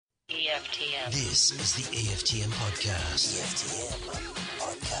EFTM. This is the EFTM podcast. EFTM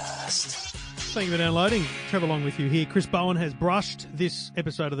podcast. Thank you for downloading. Trevor Long with you here. Chris Bowen has brushed this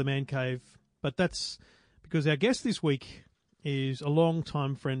episode of The Man Cave, but that's because our guest this week is a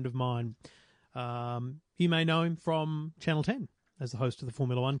long-time friend of mine. You may know him from Channel 10 as the host of the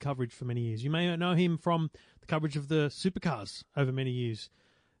Formula One coverage for many years. You may know him from the coverage of the supercars over many years.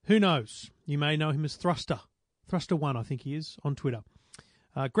 Who knows? You may know him as Thruster. Thruster1, I think he is, on Twitter.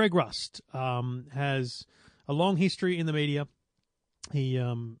 Greg Rust has a long history in the media. He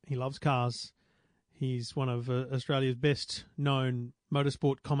loves cars. He's one of Australia's best known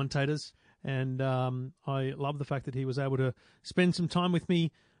motorsport commentators, and I love the fact that he was able to spend some time with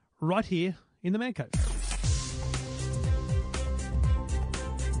me right here in the Man Cave.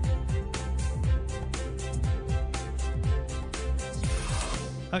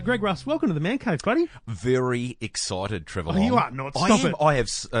 Greg Rust, welcome to the Man Cave, buddy. Very excited, Trevor Long. You are not. Stop it. I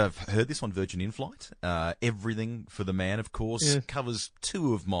have heard this on Virgin In-Flight. Everything for the Man, of course, covers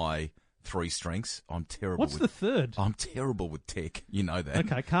two of my three strengths. I'm terrible. What's the third? I'm terrible with tech. You know that.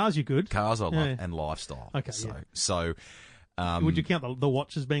 Okay, cars you're good. Cars I love, and lifestyle. Okay, So would you count the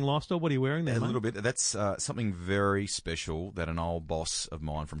watch as being lifestyle? What are you wearing there, mate? little bit. That's something very special that an old boss of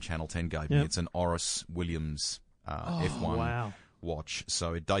mine from Channel 10 gave me. It's an Oris Williams F1 watch.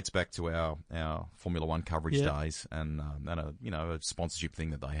 So it dates back to our Formula One coverage days, and a sponsorship thing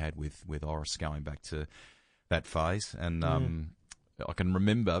that they had with Oris going back to that phase. And I can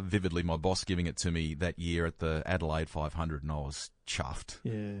remember vividly my boss giving it to me that year at the Adelaide 500, and I was chuffed.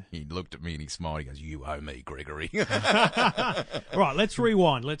 Yeah. He looked at me and he smiled. He goes, "You owe me, Gregory." All right, let's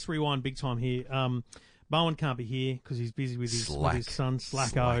rewind. Let's rewind big time here. Bowen can't be here because he's busy with his son,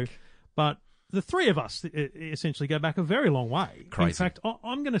 Slacko. But the three of us essentially go back a very long way. Crazy. In fact,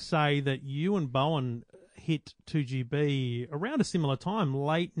 I'm going to say that you and Bowen hit 2GB around a similar time,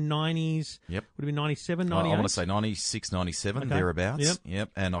 late 90s. Yep. Would have been 97, 98? I want to say 96, 97, thereabouts. Yep.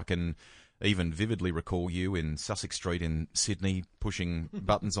 And I can even vividly recall you in Sussex Street in Sydney pushing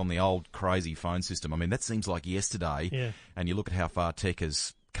buttons on the old crazy phone system. I mean, that seems like yesterday. Yeah. And you look at how far tech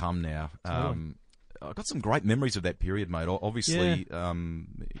has come now. I've got some great memories of that period, mate. Obviously,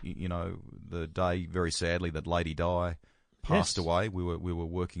 the day, very sadly, that Lady Di passed away. We were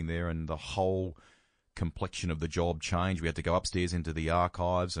working there, and the whole complexion of the job changed. We had to go upstairs into the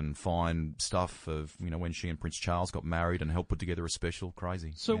archives and find stuff of when she and Prince Charles got married and help put together a special.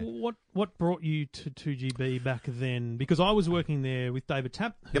 Crazy. So what brought you to 2GB back then? Because I was working there with David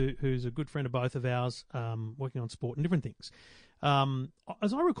Tapp, who's a good friend of both of ours, working on sport and different things.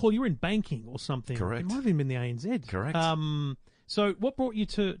 As I recall, you were in banking or something. Correct. It might have even been the ANZ. Correct. So what brought you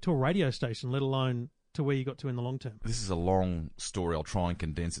to a radio station, let alone to where you got to in the long term? This is a long story. I'll try and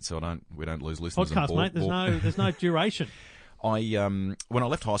condense it so we don't lose listeners. Podcast, mate. There's no duration. When I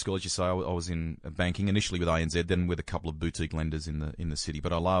left high school, as you say, I was in banking, initially with ANZ, then with a couple of boutique lenders in the city.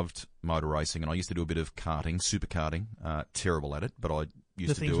 But I loved motor racing, and I used to do a bit of karting, super karting. Terrible at it, but I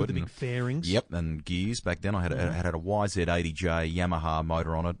used to do it. With the big fairings. Yep, and gears. Back then, I had a YZ80J Yamaha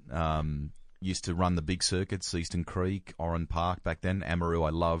motor on it. Used to run the big circuits, Eastern Creek, Oran Park back then. Amaru, I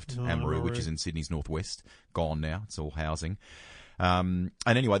loved Amaru, which is in Sydney's northwest. Gone now, it's all housing. And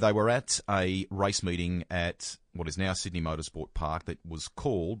anyway, they were at a race meeting at what is now Sydney Motorsport Park that was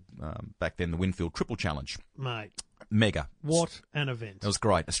called, back then, the Winfield Triple Challenge. Mate. Mega. What an event. It was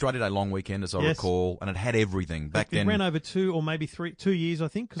great. Australia Day long weekend, as I recall, and it had everything. Back then, it ran over 2 or maybe 2 years, I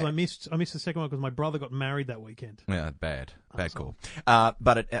think, because I missed the second one because my brother got married that weekend. Yeah, bad call.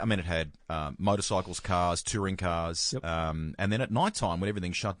 But it had motorcycles, cars, touring cars, and then at night time when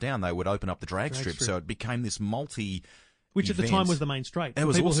everything shut down, they would open up the drag strip. So it became this which at the time was the main straight. It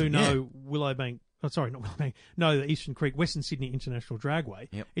was people awesome, who know Willowbank. Oh, sorry, not Willowbank. No, the Eastern Creek, Western Sydney International Dragway.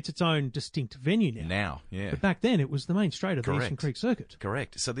 Yep. It's its own distinct venue now. Now, yeah. But back then, it was the main straight of the Eastern Creek circuit.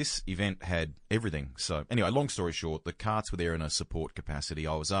 Correct. So this event had everything. So anyway, long story short, the karts were there in a support capacity.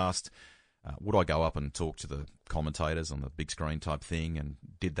 I was asked, would I go up and talk to the commentators on the big screen type thing, and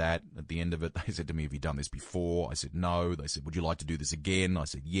did that. At the end of it, they said to me, "Have you done this before?" I said, "No." They said, "Would you like to do this again?" I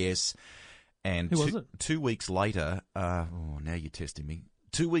said, "Yes." And who was it? 2 weeks later, now you're testing me.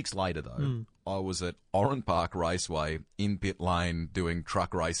 2 weeks later, though, I was at Oran Park Raceway in pit lane doing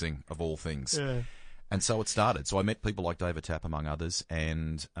truck racing, of all things. Yeah. And so it started. So I met people like David Tapp, among others,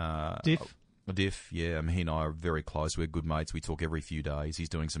 and Diff, yeah. He and I are very close. We're good mates. We talk every few days. He's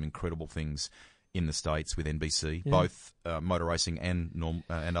doing some incredible things in the States with NBC, both motor racing and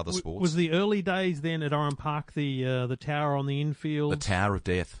other sports. Was the early days then at Oran Park the tower on the infield? The Tower of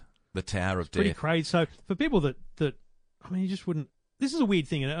Death. The Tower of Death. Pretty crazy. So for people that you just wouldn't. This is a weird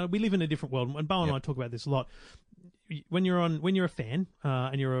thing, and we live in a different world. And Bo and I talk about this a lot. when you're a fan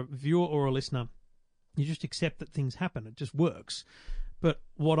and you're a viewer or a listener, you just accept that things happen. It just works. But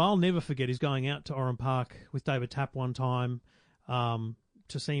what I'll never forget is going out to Oran Park with David Tapp one time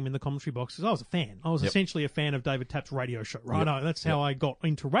to see him in the commentary box, because I was a fan. I was essentially a fan of David Tapp's radio show, right? That's how I got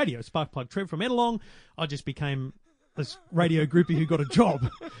into radio. Sparkplug Trev from Edelong. I just became this radio groupie who got a job,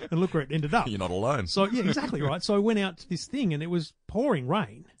 and look where it ended up. You're not alone. So, yeah, exactly right. So I went out to this thing, and it was pouring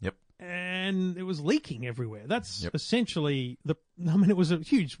rain. Yep. And it was leaking everywhere. That's essentially it was a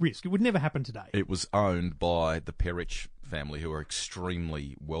huge risk. It would never happen today. It was owned by the Perrich family, who are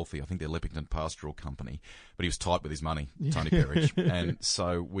extremely wealthy. I think they're Leppington Pastoral Company. But he was tight with his money, Tony Perrich. And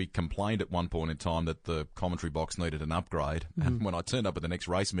so we complained at one point in time that the commentary box needed an upgrade. And when I turned up at the next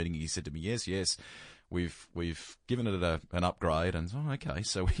race meeting, he said to me, yes, we've given it an upgrade. And okay.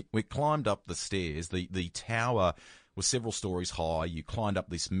 So we climbed up the stairs. The tower was several stories high. You climbed up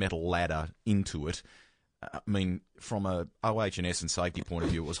this metal ladder into it. I mean, from a OH&S and safety point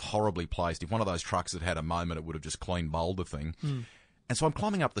of view, it was horribly placed. If one of those trucks had had a moment, it would have just clean bowled the thing. And so I'm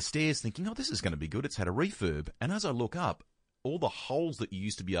climbing up the stairs thinking, this is going to be good. It's had a refurb. And as I look up, all the holes that you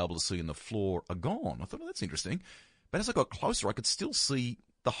used to be able to see in the floor are gone. I thought, that's interesting. But as I got closer, I could still see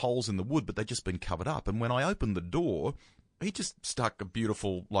the holes in the wood, but they'd just been covered up. And when I opened the door, he just stuck a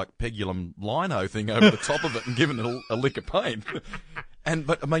beautiful, pegulum lino thing over the top of it and given it a lick of paint.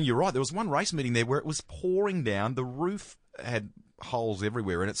 But I mean, you're right. There was one race meeting there where it was pouring down. The roof had holes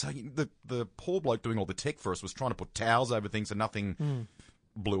everywhere in it. So the poor bloke doing all the tech for us was trying to put towels over things so nothing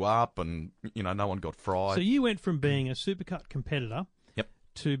blew up and, no one got fried. So you went from being a supercut competitor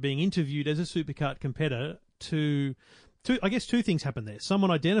to being interviewed as a supercut competitor to... I guess two things happened there.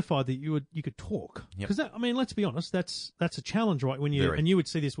 Someone identified that you could talk, because let's be honest, that's a challenge, right? When and you would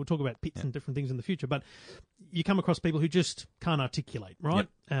see this. We'll talk about pits and different things in the future, but you come across people who just can't articulate, right?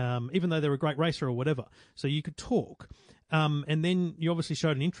 Even though they're a great racer or whatever. So you could talk, and then you obviously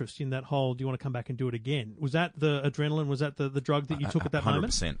showed an interest in that whole. Do you want to come back and do it again? Was that the adrenaline? Was that the drug that you took at that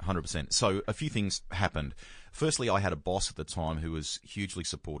moment? 100%. So a few things happened. Firstly, I had a boss at the time who was hugely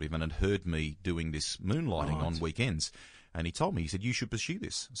supportive and had heard me doing this moonlighting on weekends. And he told me, he said, you should pursue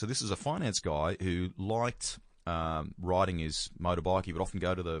this. So this is a finance guy who liked riding his motorbike. He would often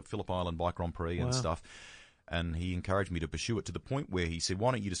go to the Phillip Island Bike Grand Prix and stuff. And he encouraged me to pursue it to the point where he said,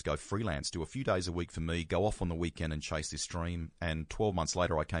 why don't you just go freelance, do a few days a week for me, go off on the weekend and chase this dream. And 12 months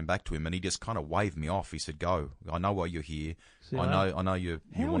later, I came back to him and he just kind of waved me off. He said, go. I know why you're here. I know you're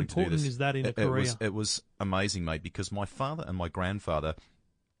wanting to do this. How important is that in a career? It was amazing, mate, because my father and my grandfather,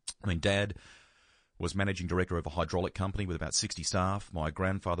 Dad was managing director of a hydraulic company with about 60 staff. My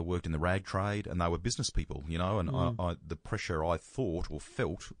grandfather worked in the rag trade, and they were business people, and the pressure I thought or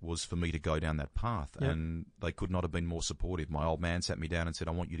felt was for me to go down that path, and they could not have been more supportive. My old man sat me down and said,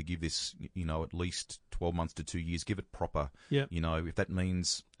 I want you to give this, at least 12 months to 2 years, give it proper, if that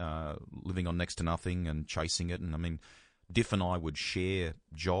means living on next to nothing and chasing it. And Diff and I would share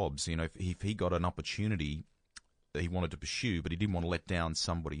jobs, if he got an opportunity that he wanted to pursue, but he didn't want to let down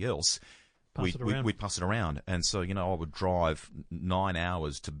somebody else, we'd pass it around. And so, I would drive 9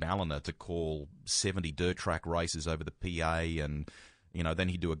 hours to Ballina to call 70 dirt track races over the PA, and, then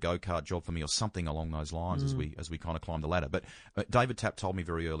he'd do a go-kart job for me or something along those lines as we kind of climbed the ladder. But David Tapp told me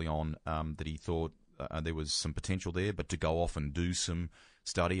very early on that he thought there was some potential there, but to go off and do some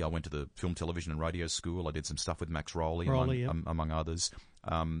study. I went to the Film, Television and Radio School. I did some stuff with Max Rowley among others.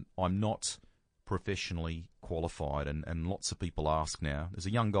 I'm not professionally qualified, and lots of people ask now. There's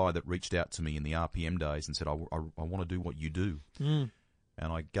a young guy that reached out to me in the RPM days and said, I want to do what you do. And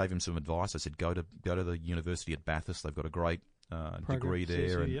I gave him some advice. I said, go to the university at Bathurst. They've got a great degree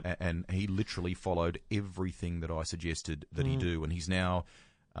there. And he literally followed everything that I suggested that he do. And he's now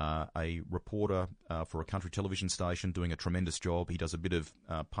a reporter for a country television station, doing a tremendous job. He does a bit of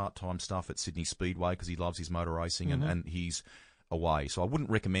part-time stuff at Sydney Speedway because he loves his motor racing, and he's away. So I wouldn't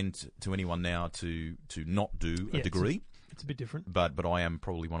recommend to anyone now to not do a degree. It's a bit different. But I am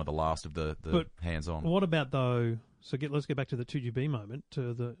probably one of the last of the hands-on. What about, though, let's get back to the 2GB moment,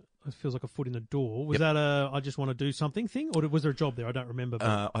 it feels like a foot in the door. Was that I just want to do something thing, or was there a job there? I don't remember.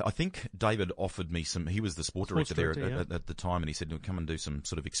 I think David offered me he was the sports director there at the time, and he said, come and do some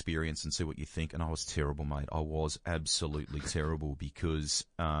sort of experience and see what you think. And I was terrible, mate. I was absolutely terrible, because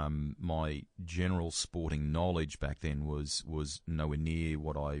my general sporting knowledge back then was nowhere near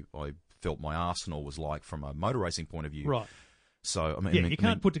what I felt my arsenal was like from a motor racing point of view. Right. So, you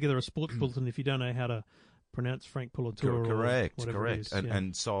can't put together a sports bulletin if you don't know how to pronounce Frank Pulitore. Correct.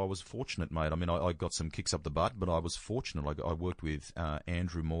 And so I was fortunate, mate. I got some kicks up the butt, but I was fortunate. I worked with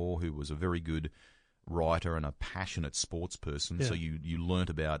Andrew Moore, who was a very good writer and a passionate sports person. Yeah. So you learnt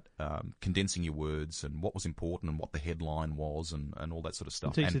about condensing your words and what was important and what the headline was and all that sort of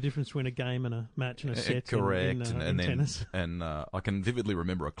stuff. Teach the difference between a game and a match and a set. Correct. In tennis. And I can vividly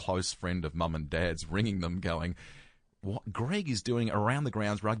remember a close friend of Mum and Dad's ringing them going, what Greg is doing around the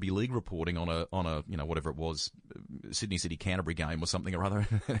grounds rugby league reporting on a whatever it was, Sydney City Canterbury game or something or other.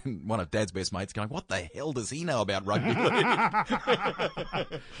 And one of Dad's best mates going, what the hell does he know about rugby league?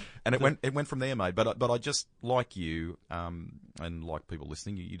 And it went from there, mate. But I just, like you, and like people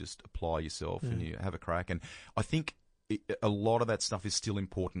listening, you just apply yourself and you have a crack. And I think a lot of that stuff is still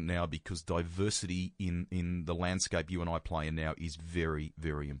important now because diversity in the landscape you and I play in now is very,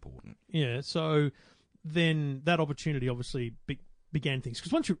 very important. Yeah. So then that opportunity obviously began things.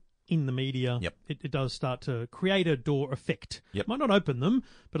 Because once you're in the media, it does start to create a door effect. Yep. Might not open them,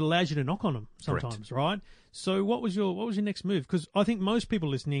 but it allows you to knock on them sometimes, Correct. right? So what was your next move? Because I think most people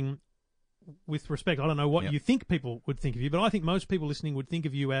listening, with respect, I don't know what you think people would think of you, but I think most people listening would think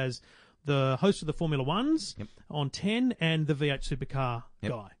of you as the host of the Formula Ones on 10 and the V8 Supercar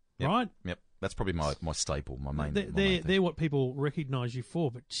guy, right? Yep. That's probably my staple, my main They're what people recognise you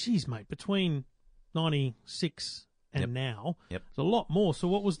for. But geez, mate, between 96 and now, there's a lot more. So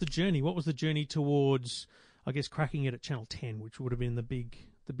what was the journey? What was the journey towards, I guess, cracking it at Channel 10, which would have been the big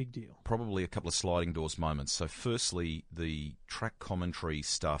deal? Probably a couple of sliding doors moments. So firstly, the track commentary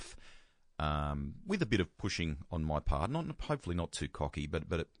stuff, with a bit of pushing on my part, hopefully not too cocky, but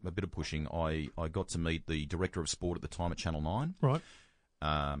a bit of pushing. I got to meet the director of sport at the time at Channel 9. Right.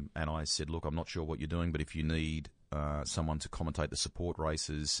 And I said, look, I'm not sure what you're doing, but if you need someone to commentate the support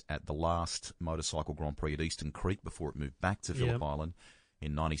races at the last motorcycle Grand Prix at Eastern Creek before it moved back to Phillip Island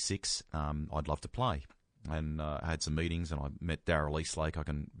in 96, I'd love to play. And I had some meetings, and I met Darryl Eastlake. I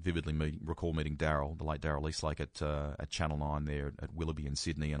can vividly recall meeting Darryl, the late Darryl Eastlake, at Channel 9 there at Willoughby in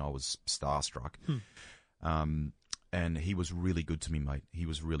Sydney, and I was starstruck. And he was really good to me, mate. He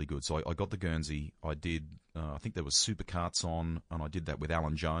was really good. So I got the Guernsey. I did, I think there was Supercarts on, and I did that with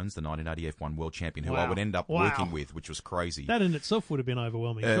Alan Jones, the 1980 F1 world champion, who I would end up working with, which was crazy. That in itself would have been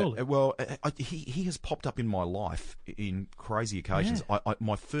overwhelming, surely. Well, he has popped up in my life in crazy occasions. Yeah.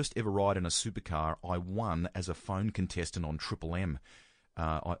 My first ever ride in a supercar, I won as a phone contestant on Triple M.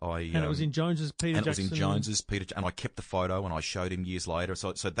 And it was in Jones's Peter and Jackson. It was in Jones's Peter, and I kept the photo and I showed him years later.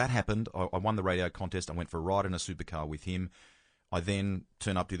 So that happened. I won the radio contest. I went for a ride in a supercar with him. I then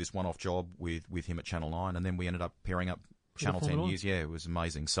turned up to this one-off job with him at Channel 9, and then we ended up pairing up Channel 10 years. Yeah, it was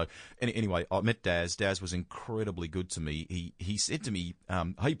amazing. So anyway, I met Daz. Daz was incredibly good to me. He said to me,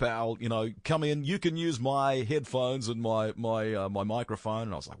 "Hey pal, come in. You can use my headphones and my microphone."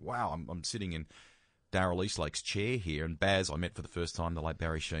 And I was like, "Wow, I'm sitting in Darryl Eastlake's chair here." And Baz, I met for the first time, the late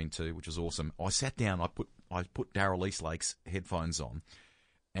Barry Sheen too, which was awesome. I sat down. I put Darryl Eastlake's headphones on,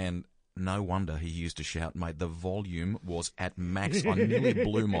 and no wonder he used to shout, mate. The volume was at max. I nearly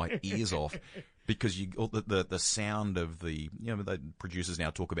blew my ears off because the sound of the the producers now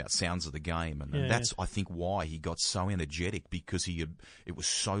talk about sounds of the game, and that's I think why he got so energetic, because it was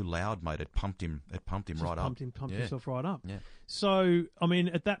so loud, mate. It pumped him right up. Pumped himself right up. Yeah. So I mean,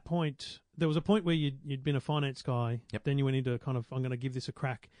 at that point, there was a point where you'd been a finance guy. Yep. Then you went into I'm going to give this a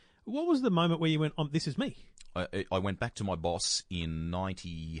crack. What was the moment where you went, this is me? I went back to my boss in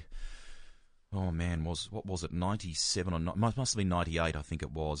 90. Oh man, what was it? 97 or must have been 98, I think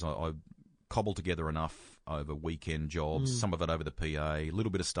it was. I cobbled together enough over weekend jobs, some of it over the PA, a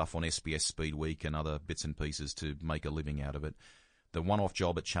little bit of stuff on SBS Speed Week and other bits and pieces to make a living out of it. The one-off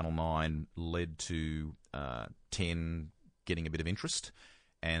job at Channel 9 led to 10 getting a bit of interest,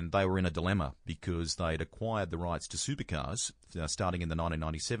 and they were in a dilemma because they'd acquired the rights to supercars starting in the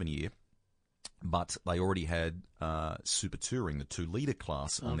 1997 year, but they already had Super Touring, the 2-litre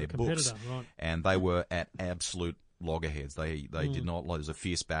class, on their books, right. and they were at absolute loggerheads. They did not like. There was a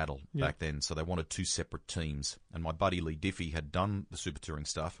fierce battle back then, so they wanted 2 separate teams. And my buddy Lee Diffie had done the Super Touring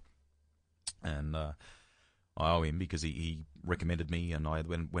stuff, and I owe him because he recommended me, and I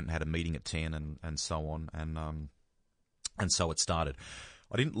went and had a meeting at 10 and so on, and so it started.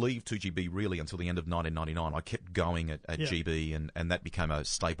 I didn't leave 2GB really until the end of 1999. I kept going at GB, and that became a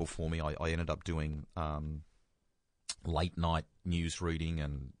staple for me. I ended up doing late night news reading,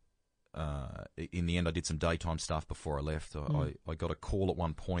 and in the end I did some daytime stuff before I left. I got a call at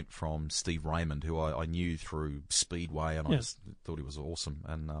one point from Steve Raymond, who I knew through Speedway, and I just thought he was awesome,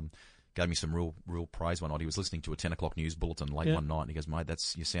 and gave me some real praise one night. He was listening to a 10 o'clock news bulletin late one night, and he goes, "Mate,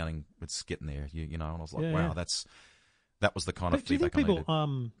 it's getting there, and I was like, wow, that was the kind of feedback I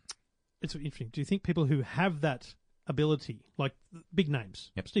needed. It's interesting. Do you think people who have that ability, like big names,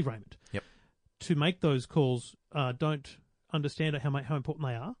 Steve Raymond, to make those calls, don't understand how important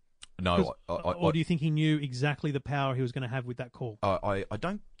they are? No, or do you think he knew exactly the power he was going to have with that call? I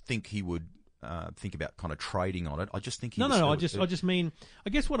don't think he would think about kind of trading on it. I just think he No. I just mean, I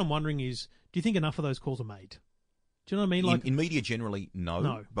guess what I'm wondering is, do you think enough of those calls are made? Do you know what I mean? Like in media generally,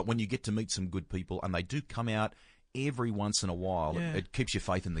 no. But when you get to meet some good people, and they do come out every once in a while, it keeps your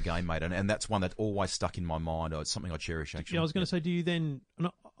faith in the game, mate. And that's one that's always stuck in my mind. It's something I cherish, actually. Yeah, I was going to say, do you then?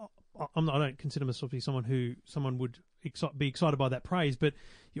 I don't consider myself to be someone would be excited by that praise, but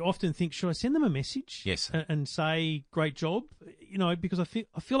you often think, should I send them a message? Yes. And say, great job? You know, because I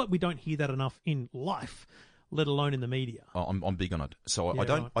feel like we don't hear that enough in life, let alone in the media. I'm big on it, so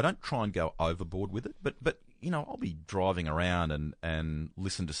I don't try and go overboard with it, but you know, I'll be driving around and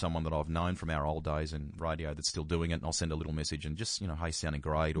listen to someone that I've known from our old days in radio that's still doing it, and I'll send a little message and just, you know, hey, sounding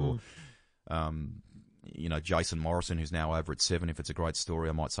great, or you know, Jason Morrison, who's now over at 7. If it's a great story,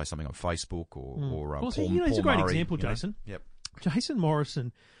 I might say something on Facebook or well, Paul, he's a great Murray, example, Jason. Yep. Jason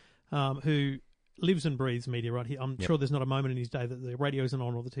Morrison, who lives and breathes media, right? I'm sure there's not a moment in his day that the radio isn't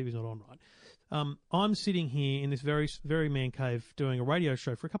on or the TV's not on, right? I'm sitting here in this very, very man cave doing a radio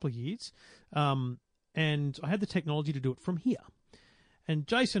show for a couple of years, and I had the technology to do it from here. And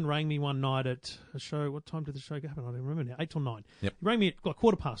Jason rang me one night at a show. What time did the show happen? I don't remember now. 8 till 9. Yep. He rang me at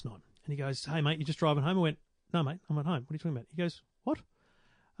 9:15. And he goes, hey, mate, you just driving home? I went, no, mate, I'm at home. What are you talking about? He goes, what?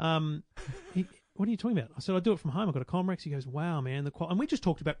 What are you talking about? I said, I do it from home. I've got a Comrex. He goes, wow, man. And we just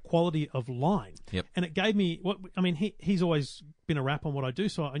talked about quality of line. Yep. And it gave me, he's always been a rap on what I do,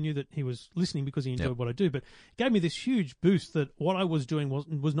 so I knew that he was listening because he enjoyed what I do. But it gave me this huge boost that what I was doing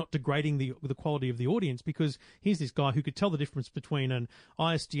was not degrading the quality of the audience, because here's this guy who could tell the difference between an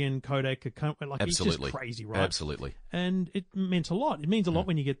ISDN codec, Absolutely. It's just crazy, right? Absolutely. And it meant a lot. It means a lot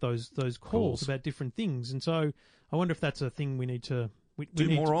when you get those calls about different things. And so I wonder if that's a thing we need to... We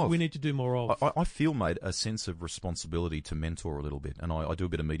need to do more of. I feel, mate, a sense of responsibility to mentor a little bit, and I do a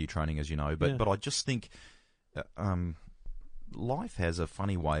bit of media training, as you know, but I just think life has a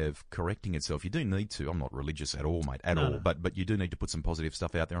funny way of correcting itself. You do need to. I'm not religious at all, mate, all, but you do need to put some positive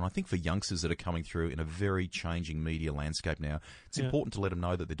stuff out there. And I think for youngsters that are coming through in a very changing media landscape now, it's important to let them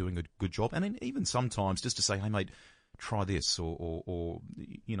know that they're doing a good job, and then even sometimes just to say, hey, mate, try this, or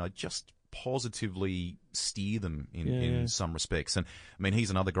you know, just positively steer them in some respects. And I mean, he's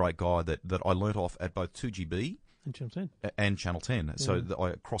another great guy that I learnt off at both 2GB and Channel 10. Yeah. So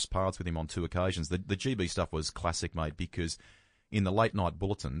I crossed paths with him on 2 occasions. The GB stuff was classic, mate, because in the late night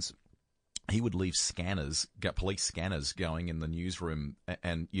bulletins, he would leave police scanners going in the newsroom,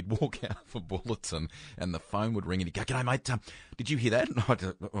 and you'd walk out of a bulletin and the phone would ring and he'd go, "G'day, mate, did you hear that?"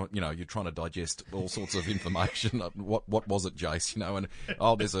 And you know, you're trying to digest all sorts of information. What was it, Jace? You know, and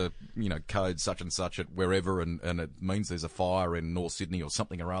there's a, you know, code such and such at wherever, and it means there's a fire in North Sydney or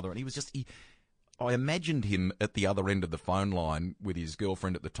something or other. And he was just... I imagined him at the other end of the phone line with his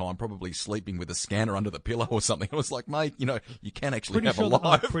girlfriend at the time, probably sleeping with a scanner under the pillow or something. I was like, mate, you know, you can actually have a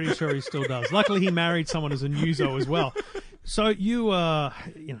life. I'm pretty sure he still does. Luckily, he married someone as a newso as well. So you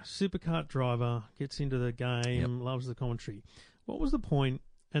supercar driver, gets into the game, loves the commentary. What was the point?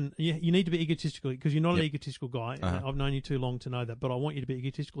 And you need to be egotistical, because you're not an egotistical guy. I've known you too long to know that, but I want you to be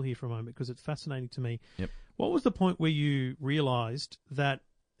egotistical here for a moment, because it's fascinating to me. Yep. What was the point where you realised that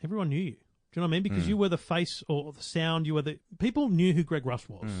everyone knew you? Do you know what I mean? Because you were the face or the sound. People knew who Greg Rust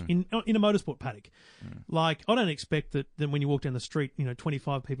was in a motorsport paddock. Like, I don't expect that when you walk down the street,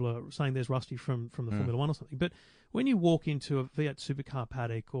 25 people are saying there's Rusty from the Formula One or something. But when you walk into a V8 supercar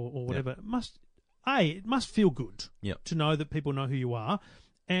paddock or whatever, it must feel good to know that people know who you are,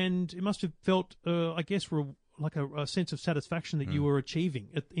 and it must have felt, I guess, like a sense of satisfaction that you were achieving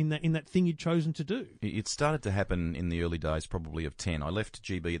in that thing you'd chosen to do. It started to happen in the early days, probably of 10. I left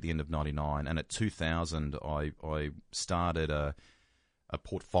GB at the end of 99, and at 2000 I started a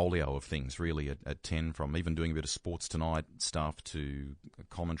portfolio of things, really, at 10, from even doing a bit of Sports Tonight stuff to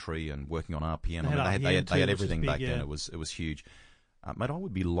commentary and working on RPN. They had everything back then. It was huge. Mate, I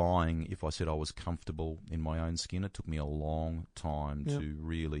would be lying if I said I was comfortable in my own skin. It took me a long time to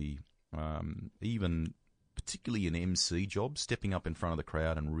really, even particularly in MC jobs, stepping up in front of the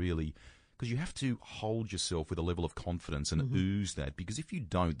crowd and really, because you have to hold yourself with a level of confidence and ooze that, because if you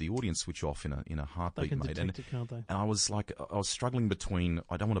don't, the audience switch off in a heartbeat, they can mate. Detect it, can't they? And I was struggling between,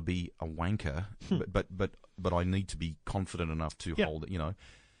 I don't want to be a wanker, but I need to be confident enough to hold it,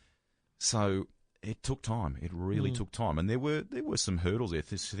 So it took time. It really took time, and there were some hurdles there.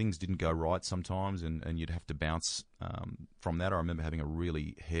 Things didn't go right sometimes, and you'd have to bounce from that. I remember having a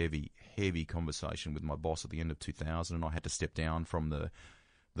really heavy conversation with my boss at the end of 2000, and I had to step down from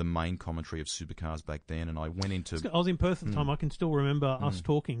the main commentary of supercars back then, and I went into... I was in Perth at the time. I can still remember us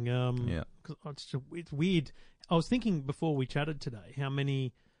talking. It's weird. I was thinking before we chatted today how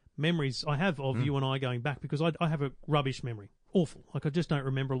many memories I have of you and I going back, because I have a rubbish memory. Awful. Like, I just don't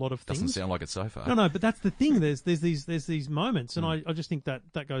remember a lot of things. Doesn't sound like it so far. No, but that's the thing. There's these moments, and I just think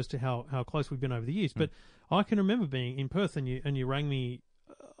that goes to how close we've been over the years. But I can remember being in Perth, and you rang me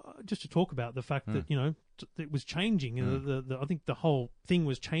just to talk about the fact that, it was changing. I think the whole thing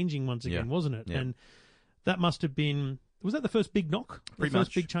was changing once again, wasn't it? Yeah. And that must have been... Was that the first big knock?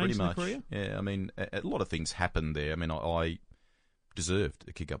 First big change in the career? Yeah, I mean, a lot of things happened there. I mean, I deserved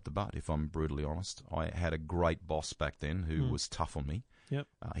a kick up the butt, if I'm brutally honest. I had a great boss back then who was tough on me. Yep.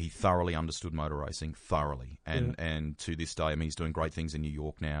 He thoroughly understood motor racing, thoroughly. And to this day, I mean, he's doing great things in New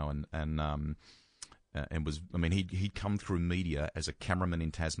York now, and was, I mean, he'd come through media as a cameraman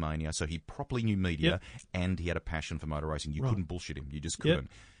in Tasmania, so he properly knew media, and he had a passion for motor racing. You couldn't bullshit him. You just couldn't.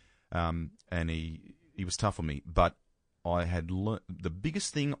 And he was tough on me, but I had learnt, the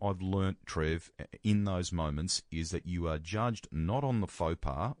biggest thing I've learnt, Trev, in those moments is that you are judged not on the faux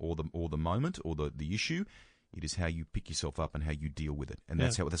pas or the moment or the issue. It is how you pick yourself up and how you deal with it, and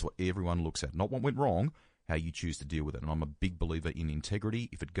that's what everyone looks at. Not what went wrong, how you choose to deal with it. And I'm a big believer in integrity.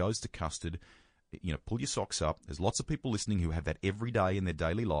 If it goes to custard, pull your socks up. There's lots of people listening who have that every day in their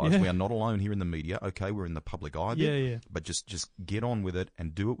daily lives. We are not alone here in the media. Okay, we're in the public eye, but just get on with it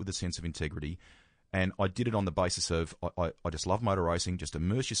and do it with a sense of integrity. And I did it on the basis of I just love motor racing. Just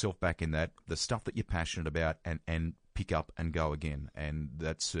immerse yourself back in that, the stuff that you're passionate about, and pick up and go again. And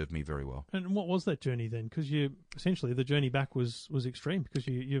that served me very well. And what was that journey then? Because essentially the journey back was extreme, because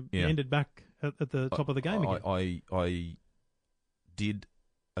you ended back at the top of the game again. I did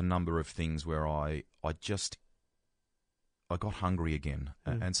a number of things where I got hungry again,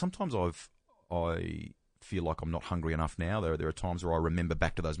 and sometimes I feel like I'm not hungry enough now. There are times where I remember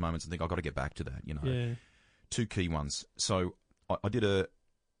back to those moments and think I've got to get back to that. Two key ones. So I did a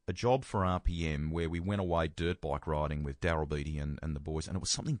job for RPM where we went away dirt bike riding with Darryl Beattie and the boys, and it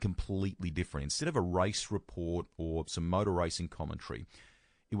was something completely different. Instead of a race report or some motor racing commentary,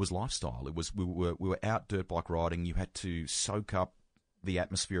 it was lifestyle. It was we were out dirt bike riding. You had to soak up the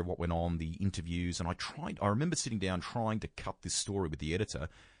atmosphere of what went on, the interviews, and I remember sitting down trying to cut this story with the editor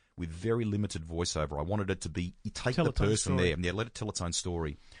with very limited voiceover. I wanted it to be, take the person there, and let it tell its own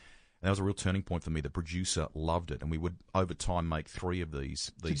story. And that was a real turning point for me. The producer loved it, and we would, over time, make 3 of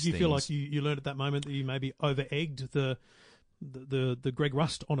these things. Did you feel like you learned at that moment that you maybe over-egged the Greg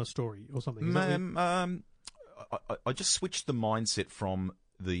Rust on a story or something? I just switched the mindset from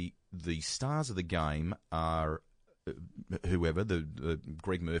the stars of the game are whoever, the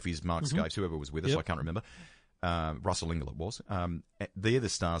Greg Murphys, Mark Scapes, whoever was with us, I can't remember. Russell Ingall it was. They're the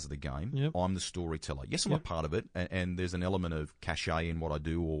stars of the game. Yep. I'm the storyteller. Yes, I'm a part of it, and there's an element of cachet in what I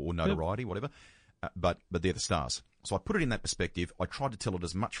do or notoriety, whatever. But they're the stars. So I put it in that perspective. I tried to tell it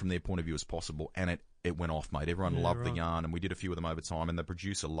as much from their point of view as possible, and it went off, mate. Everyone loved the yarn, and we did a few of them over time, and the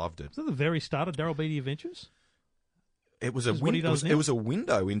producer loved it. Was that the very start of Darryl Beattie Adventures? It was it was a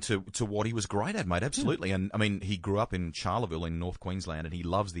window into what he was great at, mate. Absolutely. Yeah. And I mean, he grew up in Charleville in North Queensland, and he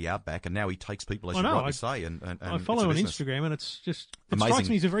loves the outback. And now he takes people, as you rightly say. And I follow on Instagram, and it's just strikes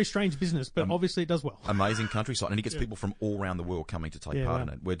me as a very strange business, but obviously it does well. Amazing countryside, and he gets people from all around the world coming to take part in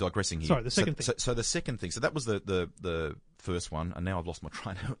it. We're digressing here. Sorry, the second thing. So the second thing. So that was the first one, and now I've lost my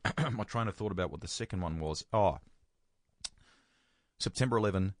train of thought about what the second one was. September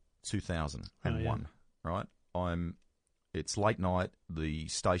 11, 2001. Right, It's late night. The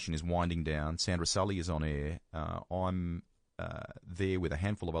station is winding down. Sandra Sully is on air. I'm there with a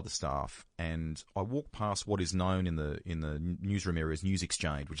handful of other staff, and I walk past what is known in the newsroom area as News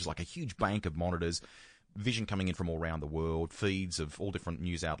Exchange, which is like a huge bank of monitors, vision coming in from all around the world, feeds of all different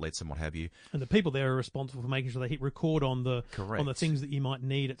news outlets and what have you. And the people there are responsible for making sure they hit record on the things that you might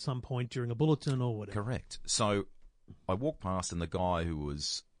need at some point during a bulletin or whatever. Correct. So I walk past, and the guy who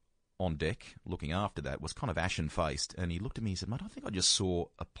was on deck looking after that was kind of ashen-faced, and he looked at me and said, "Mate, I think I just saw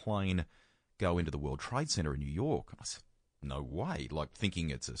a plane go into the World Trade Center in New York." And I said, "No way," like thinking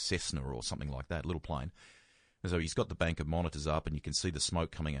it's a Cessna or something like that, little plane. And so he's got the bank of monitors up, and you can see the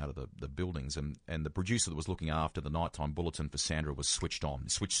smoke coming out of the buildings, and the producer that was looking after the nighttime bulletin for Sandra was switched on.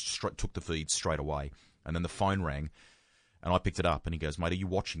 Took the feed straight away, and then the phone rang. And I picked it up, and he goes, "Mate, are you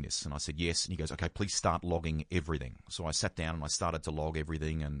watching this?" And I said, "Yes." And he goes, "Okay, please start logging everything." So I sat down and I started to log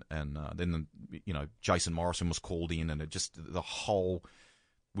everything, and then Jason Morrison was called in, and it just the whole.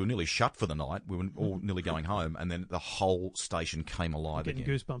 We were nearly shut for the night. We were all nearly going home, and then the whole station came alive again.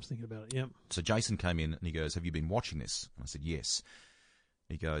 Getting goosebumps thinking about it. Yep. So Jason came in and he goes, "Have you been watching this?" And I said, "Yes."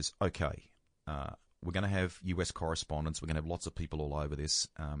 He goes, "Okay. We're going to have US correspondents. We're going to have lots of people all over this.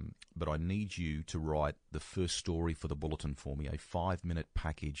 But I need you to write the first story for the bulletin for me, a 5-minute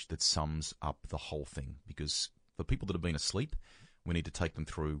package that sums up the whole thing. Because for people that have been asleep, We need to take them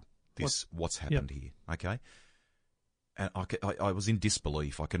through what's happened here, okay? And I was in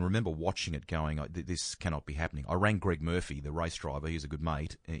disbelief. I can remember watching it going, this cannot be happening. I rang Greg Murphy, the race driver. He's a good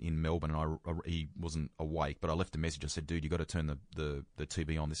mate in Melbourne, and he wasn't awake, but I left a message. I said, dude, you got to turn the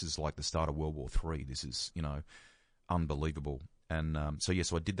TV on. This is like the start of World War III. This is, unbelievable. And so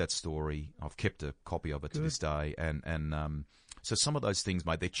I did that story. I've kept a copy of it to this day. And so some of those things,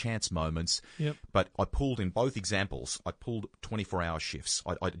 mate, they're chance moments. Yep. But I pulled in both examples. I pulled 24-hour shifts.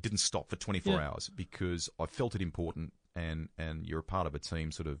 I didn't stop for 24 hours because I felt it important. And you're a part of a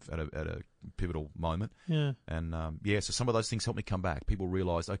team sort of at a pivotal moment. Yeah. And, so some of those things helped me come back. People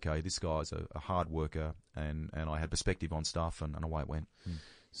realised, okay, this guy's a hard worker, and I had perspective on stuff, and away it went.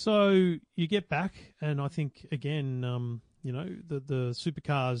 So you get back, and I think, again, the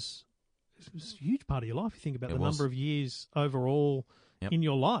supercars was a huge part of your life. You think about number of years overall in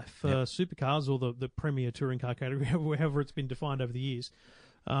your life. Supercars, or the premier touring car category, however it's been defined over the years.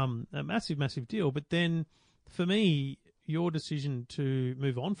 A massive, massive deal. But then, for me, your decision to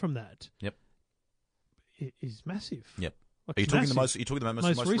move on from that is massive. Yep. Are you talking the most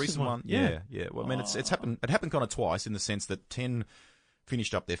recent one? Yeah. Well, I mean, it's happened. It happened kind of twice in the sense that 10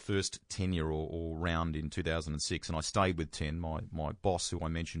 finished up their first tenure or round in 2006, and I stayed with 10. My boss, who I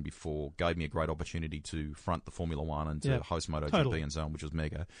mentioned before, gave me a great opportunity to front the Formula One and to host MotoGP and so on, which was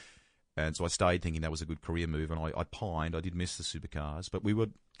mega. And so I stayed thinking that was a good career move, and I pined. I did miss the supercars, but we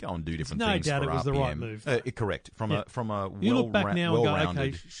would go and do different things. No doubt for it was RPM. the right move. Correct. From a you look back now and go,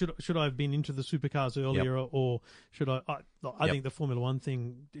 well-rounded. okay, should I have been into the supercars earlier, or should I? I think the Formula One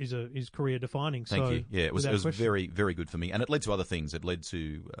thing is career defining. Thank you. Yeah, it was question. very, very good for me, and it led to other things. It led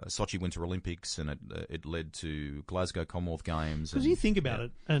to Sochi Winter Olympics, and it led to Glasgow Commonwealth Games. Because you think about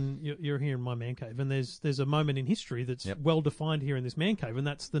it, and you're here in my man cave, and there's a moment in history that's well defined here in this man cave, and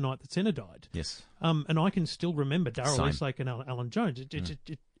that's the night that Senna died. Yes. And I can still remember Darrell Westlake and Alan Jones.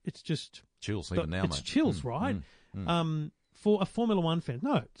 It's just chills even now, mate. It's chills, right? For a Formula One fan,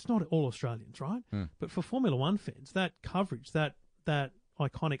 no, it's not all Australians, right? But for Formula One fans, that coverage, that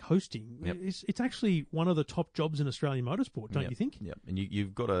iconic hosting, it's actually one of the top jobs in Australian motorsport, don't you think? Yeah, and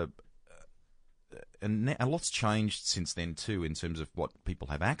you've got and a lot's changed since then too in terms of what people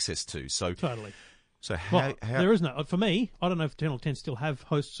have access to. So totally. So how there is no, for me, I don't know if Channel 10 still have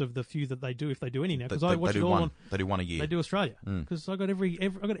hosts of the few that they do, if they do any now, because I watch it all on. They do one a year. They do Australia, because I got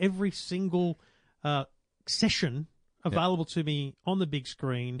every single session available to me on the big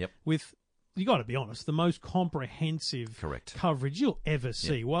screen with. You got to be honest, the most comprehensive coverage you'll ever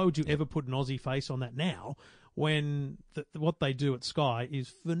see. Why would you ever put an Aussie face on that now? When what they do at Sky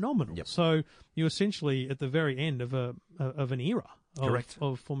is phenomenal. So you're essentially at the very end of an era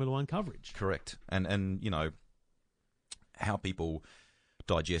of Formula One coverage. Correct. And how people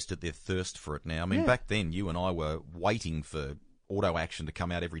digested their thirst for it now. I mean, back then you and I were waiting for Auto Action to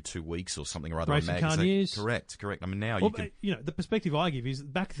come out every 2 weeks or something or other. Racing Car News. Correct. I mean, now the perspective I give is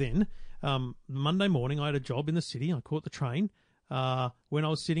back then, Monday morning I had a job in the city. I caught the train. When I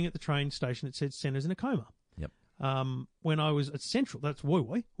was sitting at the train station, it said Senna's in a coma. When I was at Central, that's Woy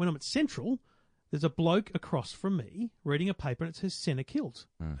Woy. When I'm at Central, there's a bloke across from me reading a paper and it says Senna killed,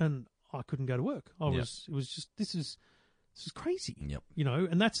 and I couldn't go to work. It was just this is crazy.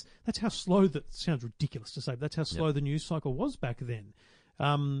 And that's how slow. That sounds ridiculous to say, but that's how slow the news cycle was back then.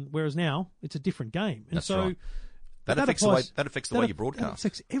 Whereas now it's a different game, and that's so. Right. That affects the way you broadcast. That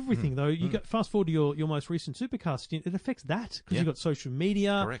affects everything, though. You got fast forward to your most recent supercast. It affects that because you've got social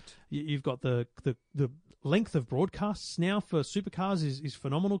media. Correct. You've got the length of broadcasts now for supercars is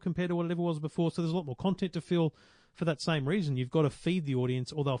phenomenal compared to what it ever was before. So there's a lot more content to fill. For that same reason, you've got to feed the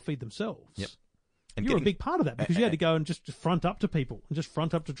audience, or they'll feed themselves. Yep. And you're a big part of that because you had to go and just front up to people and just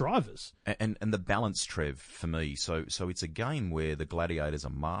front up to drivers. And the balance, Trev, for me. So it's a game where the gladiators are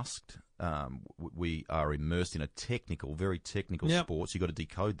masked. We are immersed in a very technical sport, so you've got to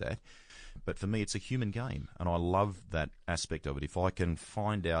decode that. But for me, it's a human game, and I love that aspect of it. If I can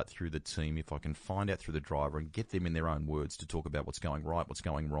find out through the team, if I can find out through the driver and get them in their own words to talk about what's going right, what's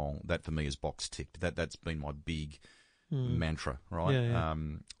going wrong, that for me is box ticked. That's been my big mantra, right?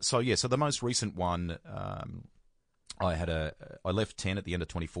 So the most recent one, I left 10 at the end of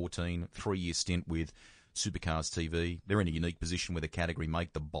 2014, 3-year stint with Supercars TV. They're in a unique position where the category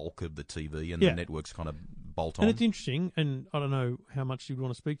make the bulk of the TV and the networks kind of bolt on. And it's interesting, and I don't know how much you'd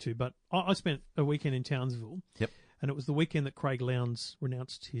want to speak to, but I spent a weekend in Townsville, and it was the weekend that Craig Lowndes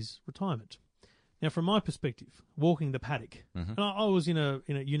renounced his retirement. Now, from my perspective, walking the paddock, and I was in a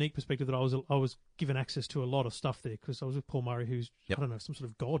unique perspective that I was given access to a lot of stuff there because I was with Paul Murray, who's I don't know, some sort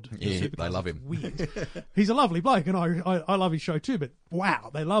of god. Yeah, they love him. Weird. He's a lovely bloke, and I love his show too. But wow,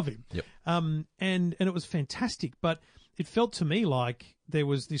 they love him. Yep. And it was fantastic. But it felt to me like there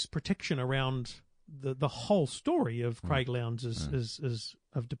was this protection around the whole story of Craig Lowndes as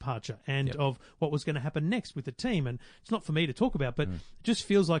of departure and of what was going to happen next with the team. And it's not for me to talk about, but it just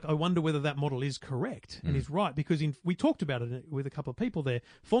feels like I wonder whether that model is correct and is right, because we talked about it with a couple of people there.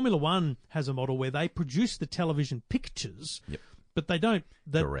 Formula One has a model where they produce the television pictures, but they don't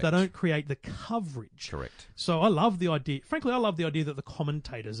create the coverage. Correct. So I love the idea. Frankly, I love the idea that the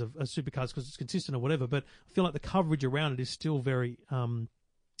commentators of supercars, because it's consistent or whatever, but I feel like the coverage around it is still very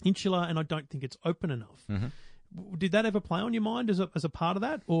insular, and I don't think it's open enough. Did that ever play on your mind as a part of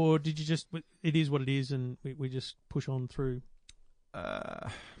that, or did you just, it is what it is and we just push on through? I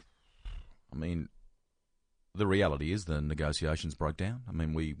mean, the reality is the negotiations broke down. I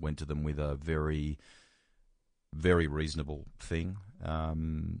mean, we went to them with a very, very reasonable thing.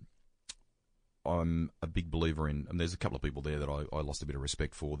 I'm a big believer in, and there's a couple of people there that I lost a bit of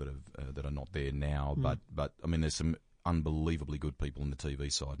respect for that are not there now, but I mean, there's some unbelievably good people in the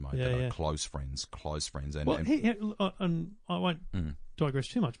TV side, mate, that are close friends. And I won't digress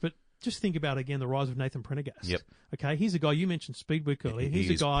too much, but just think about, again, the rise of Nathan Prendergast. Yep. Okay, he's a guy, you mentioned Speedweek earlier. He's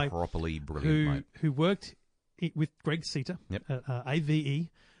a guy properly brilliant, who worked with Greg Seta at AVE,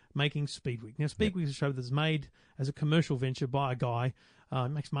 making Speedweek. Now, Speedweek is a show that's made as a commercial venture by a guy,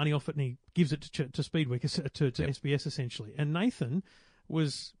 makes money off it, and he gives it to Speedweek, to SBS, essentially. And Nathan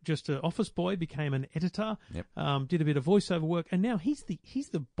was just an office boy, became an editor, did a bit of voiceover work, and now he's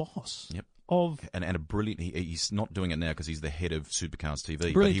the boss of... And a brilliant... He's not doing it now because he's the head of Supercars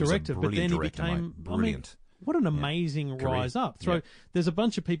TV. Brilliant but director, but then he became... Brilliant. What an amazing rise up. So there's a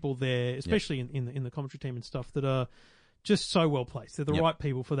bunch of people there, especially in the commentary team and stuff, that are just so well placed. They're the right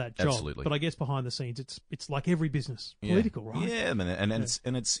people for that job. Absolutely. But I guess behind the scenes, it's like every business, political, right? Yeah, and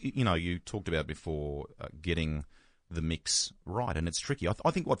it's you know, you talked about before getting the mix right, and it's tricky.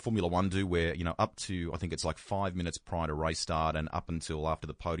 I think what Formula One do, where, you know, up to, I think it's like 5 minutes prior to race start and up until after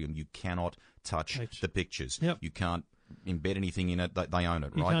the podium, you cannot touch the pictures. You can't embed anything in it. They own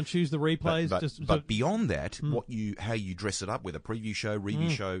it, right? You can't choose the replays. But beyond that, how you dress it up with a preview show, review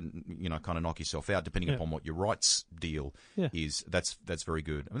show, you know, kind of knock yourself out depending upon what your rights deal is. That's very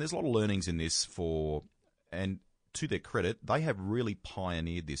good. I mean, there's a lot of learnings in this and to their credit, they have really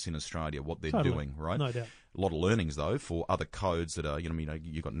pioneered this in Australia, what they're doing, right? No doubt. A lot of learnings, though, for other codes that are, you know,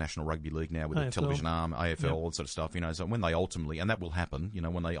 you've got National Rugby League now with the television arm, AFL, all that sort of stuff, you know, so when they ultimately, and that will happen, you know,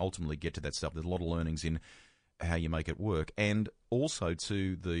 when they ultimately get to that stuff, there's a lot of learnings in how you make it work, and also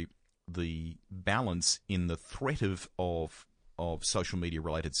to the balance in the threat of social media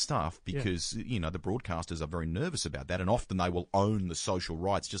related stuff, because you know, the broadcasters are very nervous about that, and often they will own the social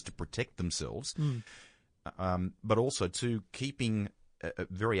rights just to protect themselves. But also to keeping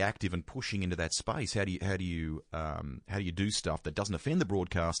very active and pushing into that space. How do you do stuff that doesn't offend the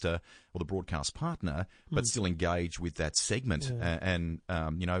broadcaster or the broadcast partner, but still engage with that segment? And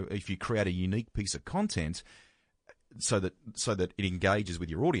you know, if you create a unique piece of content, so that it engages with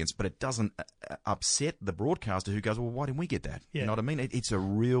your audience, but it doesn't upset the broadcaster who goes, well, why didn't we get that? You know what I mean? It's a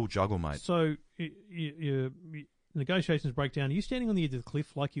real juggle, mate. So you negotiations break down. Are you standing on the edge of the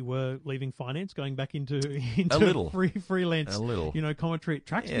cliff like you were leaving finance, going back into a little freelance, you know, commentary at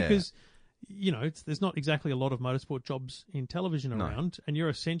tracks? Because, you know, there's not exactly a lot of motorsport jobs in television around, and you're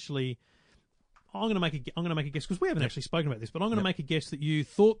essentially... I'm going to make a guess, because we haven't actually spoken about this, but I'm going to make a guess that you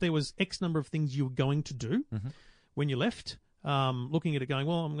thought there was X number of things you were going to do when you left, looking at it going,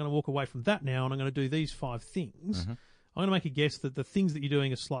 well, I'm going to walk away from that now and I'm going to do these 5 things. I'm going to make a guess that the things that you're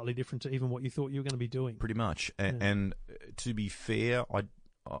doing are slightly different to even what you thought you were going to be doing. Pretty much. And to be fair,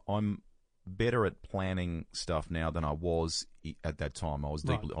 I'm better at planning stuff now than I was at that time. I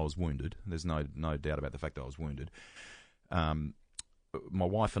was wounded. There's no doubt about the fact that I was wounded. My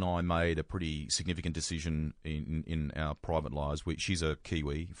wife and I made a pretty significant decision in our private lives. She's a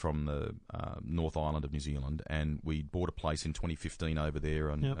Kiwi from the North Island of New Zealand, and we bought a place in 2015 over there.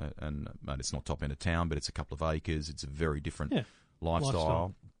 And it's not top end of town, but it's a couple of acres. It's a very different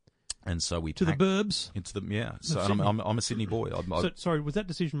lifestyle. And so we to the burbs. Into the So I'm a Sydney boy. Sorry, was that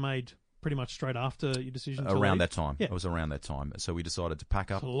decision made pretty much straight after your decision? Around that time. It was around that time. So we decided to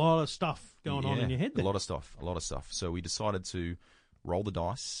pack up. There's a lot of stuff going on in your head there. A lot of stuff. So we decided to roll the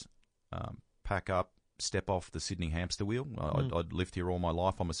dice, pack up, step off the Sydney hamster wheel. I'd lived here all my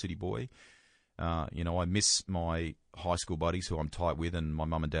life. I'm a city boy. You know, I miss my high school buddies who I'm tight with, and my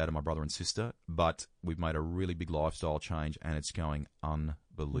mum and dad and my brother and sister, but we've made a really big lifestyle change, and it's going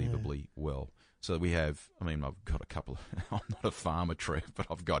unbelievably well. So we have, I've got a couple of, I'm not a farmer, Trev, but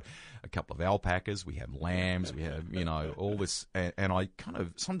I've got a couple of alpacas, we have lambs, we have, you know, all this, and I kind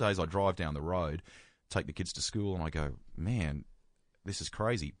of, some days I drive down the road, take the kids to school, and I go, man, this is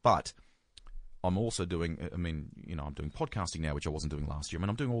crazy. But I'm also doing. I mean, I'm doing podcasting now, which I wasn't doing last year. I mean,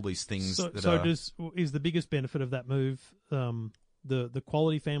 I'm doing all these things. Is the biggest benefit of that move the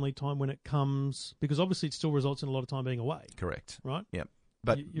quality family time when it comes, because obviously it still results in a lot of time being away. Correct. Right. Yep.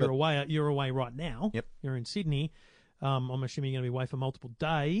 You're away. You're away right now. Yep. You're in Sydney. I'm assuming you're going to be away for multiple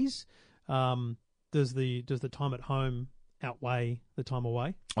days. Does the time at home outweigh the time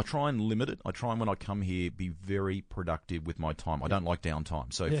away? I try and limit it. I try and when I come here be very productive with my time. I don't like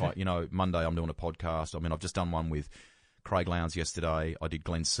downtime. So if Monday I'm doing a podcast. I mean, I've just done one with Craig Lowndes yesterday. I did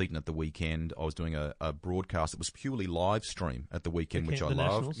Glenn Seaton at the weekend. I was doing a broadcast that was purely live stream at the weekend, which I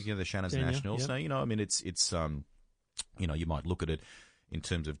love. The Shannon's Nationals. Yep. So, I mean, it's you might look at it in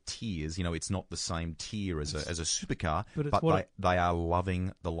terms of tiers. It's not the same tier as a supercar, but they are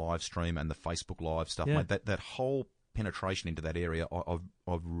loving the live stream and the Facebook Live stuff, mate. That whole penetration into that area,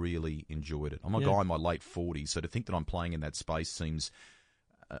 I've really enjoyed it. I'm a guy in my late 40s, so to think that I'm playing in that space seems,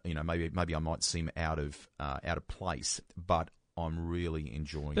 maybe I might seem out of place, but I'm really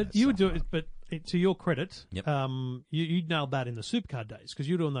enjoying it. But you would do it, but to your credit, yep. You nailed that in the supercar days, because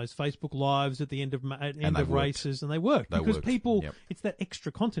you're doing those Facebook Lives at the end of races, and they work because people. Yep. It's that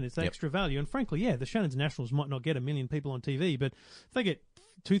extra content, it's that extra value, and frankly, the Shannon's Nationals might not get 1 million people on TV, but if they get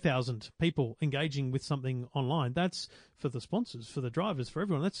 2,000 people engaging with something online, that's for the sponsors, for the drivers, for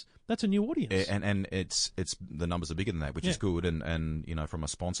everyone. That's a new audience, and it's the numbers are bigger than that, which is good. And from a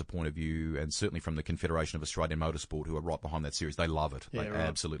sponsor point of view, and certainly from the Confederation of Australian Motorsport, who are right behind that series, they love it. They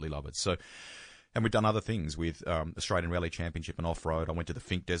absolutely love it. So. And we've done other things with Australian Rally Championship and off-road. I went to the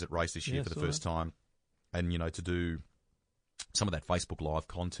Finke Desert Race this year for the first time. And, to do some of that Facebook Live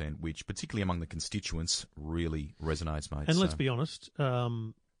content, which particularly among the constituents really resonates, mate. And let's be honest,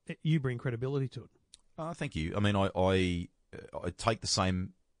 you bring credibility to it. Thank you. I mean, I take the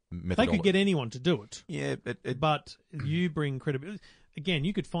same methodology. They could get anyone to do it. Yeah. But you bring credibility. Again,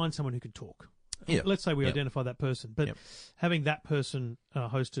 you could find someone who could talk. Yeah. Let's say we identify that person, but having that person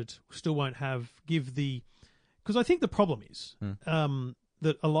host it still won't because I think the problem is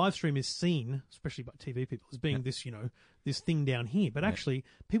that a live stream is seen, especially by TV people, as being this, this thing down here. But actually,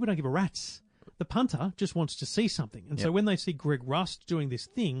 people don't give a rat's. The punter just wants to see something. And so when they see Greg Rust doing this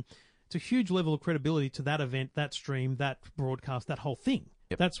thing, it's a huge level of credibility to that event, that stream, that broadcast, that whole thing.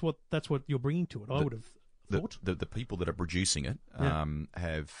 Yep. That's what you're bringing to it, I would have thought. The people that are producing it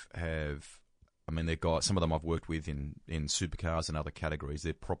have I mean, they're guys. Some of them I've worked with in supercars and other categories.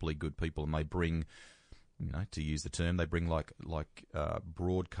 They're properly good people, and they bring, to use the term, they bring like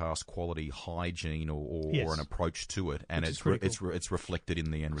broadcast quality hygiene or an approach to it, and it's reflected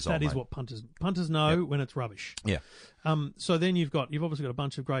in the end result. That is what punters know when it's rubbish. Yeah. So then you've obviously got a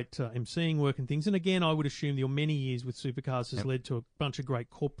bunch of great emceeing work and things, and again, I would assume your many years with supercars has led to a bunch of great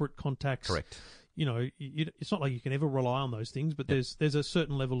corporate contacts. Correct. It's not like you can ever rely on those things, but there's a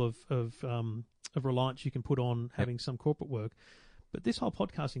certain level of reliance you can put on having some corporate work. But this whole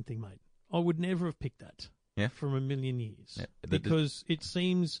podcasting thing, mate, I would never have picked that from a million years because it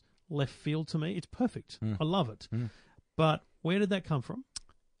seems left field to me. It's perfect. I love it. But where did that come from?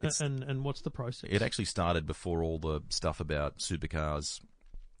 And what's the process? It actually started before all the stuff about supercars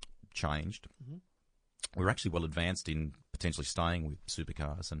changed. Mm-hmm. We were actually well advanced in potentially staying with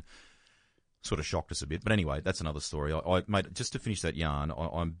supercars, and sort of shocked us a bit. But anyway, that's another story. Mate, just to finish that yarn,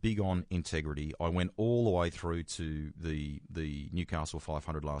 I'm big on integrity. I went all the way through to the Newcastle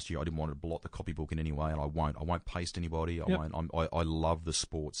 500 last year. I didn't want to blot the copybook in any way, and I won't. I won't paste anybody. I love the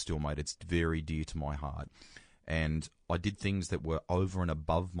sport still, mate. It's very dear to my heart. And I did things that were over and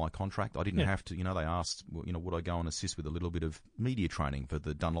above my contract. I didn't have to, they asked, would I go and assist with a little bit of media training for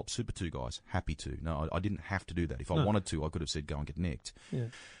the Dunlop Super 2 guys? Happy to. No, I didn't have to do that. If I wanted to, I could have said, go and get nicked. Yeah.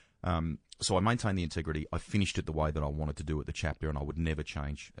 So I maintained the integrity. I finished it the way that I wanted to do it, the chapter, and I would never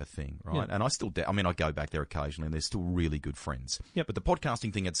change a thing, right? Yeah. And I still, I go back there occasionally, and they're still really good friends. Yep. But the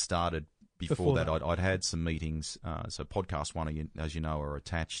podcasting thing had started before that. I'd had some meetings. So Podcast One, as you know, are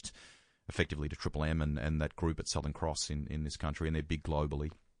attached effectively to Triple M and that group at Southern Cross in this country, and they're big globally.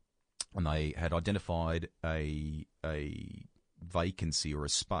 And they had identified a vacancy or a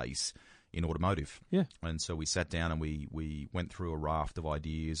space in automotive. Yeah. And so we sat down and we went through a raft of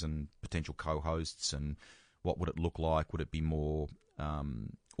ideas and potential co-hosts and what would it look like? Would it be more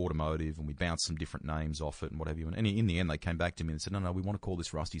automotive? And we bounced some different names off it and what have you. And in the end, they came back to me and said, no, we want to call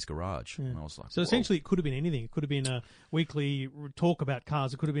this Rusty's Garage. Yeah. And I was like, so essentially it could have been anything. It could have been a weekly talk about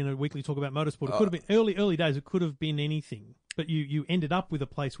cars. It could have been a weekly talk about motorsport. It could have been early days. It could have been anything. But you ended up with a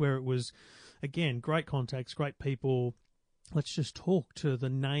place where it was, again, great contacts, great people. Let's just talk to the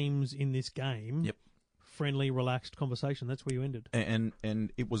names in this game friendly, relaxed conversation. That's where you ended. And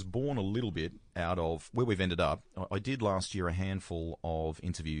it was born a little bit out of where we've ended up. I did last year a handful of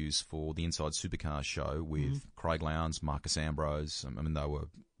interviews for the Inside Supercars show with Craig Lowndes, Marcus Ambrose. I mean, they were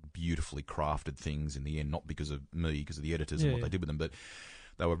beautifully crafted things in the end, not because of me, because of the editors and what they did with them, but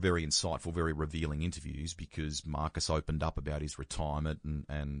they were very insightful, very revealing interviews because Marcus opened up about his retirement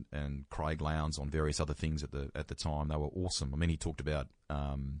and Craig Lowndes on various other things at the time. They were awesome. I mean, he talked about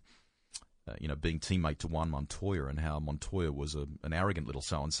being teammate to Juan Montoya and how Montoya was an arrogant little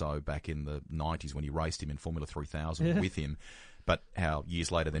so-and-so back in the 90s when he raced him in Formula 3000 with him, but how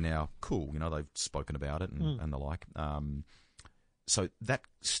years later they're now cool. They've spoken about it and the like. So that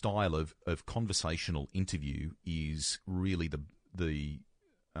style of conversational interview is really the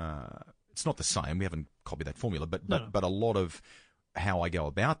it's not the same. We haven't copied that formula, but a lot of how I go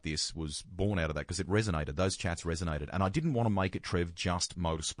about this was born out of that because it resonated. Those chats resonated. And I didn't want to make it, Trev, just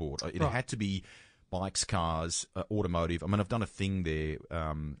motorsport. It had to be bikes, cars, automotive. I mean, I've done a thing there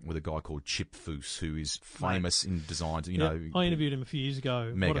with a guy called Chip Foose, who is famous in designs. I interviewed him a few years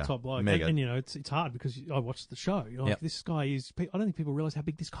ago. Mega, what a top bloke. Mega. And it's hard because I watched the show. This guy is... I don't think people realise how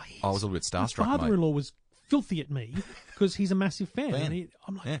big this guy is. I was a little bit starstruck, His father-in-law was filthy at me because he's a massive fan. And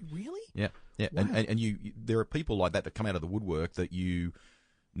I'm like, really? Yeah. Wow. And there are people like that come out of the woodwork that you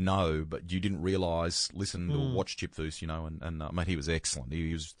know, but you didn't realise, listened or watched Chip Foose, mate, he was excellent.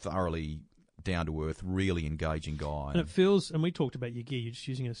 He was thoroughly down to earth, really engaging guy. And it feels, and we talked about your gear, you're just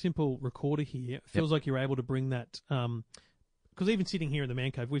using a simple recorder here. It feels like you're able to bring that, because even sitting here in the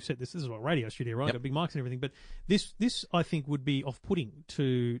Man Cave, we've said this is a radio studio, right? Got big mics and everything, but this I think would be off-putting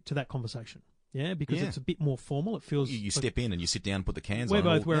to that conversation. Yeah, because it's a bit more formal. It feels you step in and you sit down, put the cans on. We're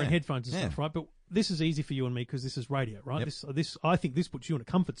both wearing headphones and stuff, right? But this is easy for you and me because this is radio, right? This I think this puts you in a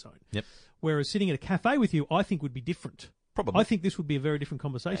comfort zone. Yep. Whereas sitting at a cafe with you, I think would be different. Probably. I think this would be a very different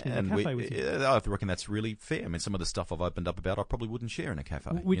conversation in a cafe with you. I reckon that's really fair. I mean, some of the stuff I've opened up about, I probably wouldn't share in a cafe.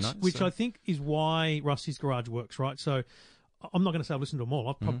 Which I think is why Rusty's Garage works, right? So I'm not going to say I've listened to them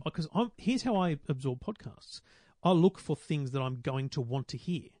all, because here's how I absorb podcasts. I look for things that I'm going to want to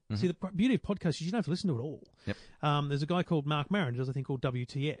hear. See, the beauty of podcasts is you don't have to listen to it all. Yep. There's a guy called Mark Maron who does a thing called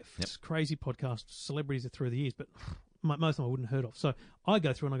WTF. It's a crazy podcast, celebrities are through the years, but most of them I wouldn't have heard of. So I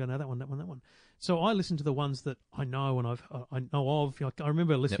go through and I go, no, that one. So I listen to the ones that I know and I know of. I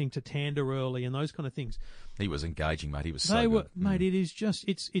remember listening to Tander early and those kind of things. He was engaging, mate. He was so good. Mate, it is just,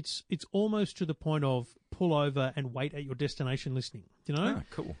 it's almost to the point of pull over and wait at your destination listening. Oh,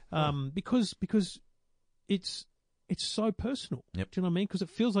 cool. Because it's so personal. Yep. Do you know what I mean? Because it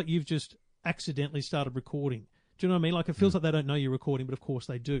feels like you've just accidentally started recording. Do you know what I mean? Like it feels like they don't know you're recording, but of course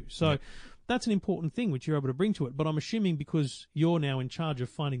they do. So that's an important thing which you're able to bring to it. But I'm assuming because you're now in charge of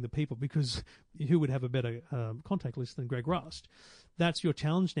finding the people, because who would have a better contact list than Greg Rust? That's your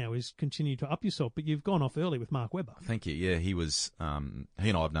challenge now, is continue to up yourself. But you've gone off early with Mark Webber. Thank you. Yeah, he was. He and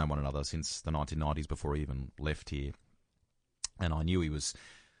I have known one another since the 1990s before he even left here, and I knew he was.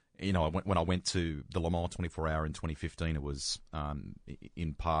 When I went to the Le Mans 24-hour in 2015, it was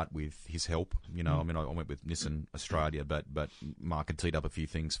in part with his help. I mean, I went with Nissan Australia, but Mark had teed up a few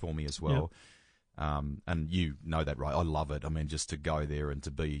things for me as well. Yep. And you know that, right? I love it. I mean, just to go there and to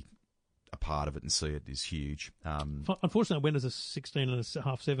be a part of it and see it is huge. Unfortunately, I went as a 16 and a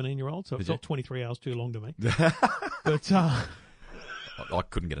half, 17-year-old, so it felt 23 hours too long to me. But I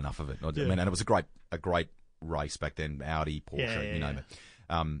couldn't get enough of it. I mean, and it was a great race back then. Audi, Porsche, you name it.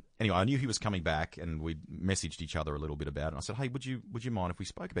 Anyway, I knew he was coming back, and we messaged each other a little bit about it. And I said, "Hey, would you mind if we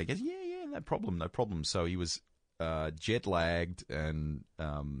spoke about it?" He goes, "Yeah, no problem." So he was jet lagged, and he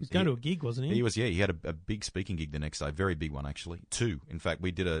was going to a gig, wasn't he? He was. Yeah, he had a big speaking gig the next day, very big one actually. 2, in fact.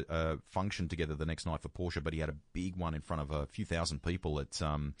 We did a function together the next night for Porsche, but he had a big one in front of a few thousand people at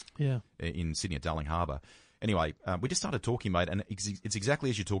in Sydney at Darling Harbour. Anyway, we just started talking, mate, and it's exactly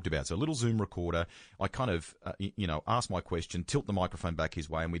as you talked about. So a little Zoom recorder. I kind of, asked my question, tilt the microphone back his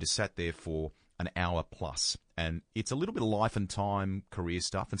way, and we just sat there for an hour plus. And it's a little bit of life and time, career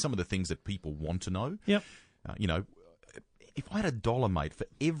stuff, and some of the things that people want to know. Yep. If I had $1, mate, for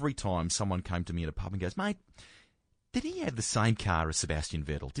every time someone came to me in a pub and goes, "Mate, did he have the same car as Sebastian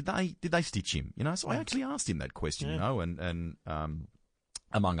Vettel? Did they stitch him?" So I actually asked him that question, and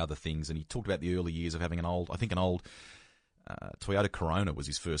among other things, and he talked about the early years of having an old Toyota Corona was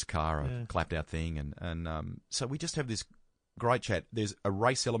his first car, a clapped out thing, and so we just have this great chat. There's a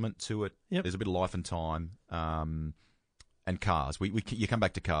race element to it. Yep. There's a bit of life and time, and cars. You come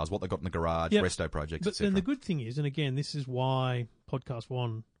back to cars, what they got in the garage, resto projects, etc. And the good thing is, and again, this is why Podcast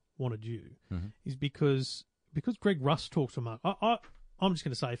One wanted you, is because Greg Rust talks to Mark. I'm just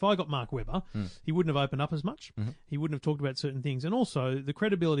going to say, if I got Mark Webber, he wouldn't have opened up as much. Mm-hmm. He wouldn't have talked about certain things. And also, the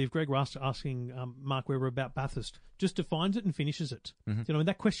credibility of Greg Rust asking Mark Webber about Bathurst just defines it and finishes it. Mm-hmm. You know,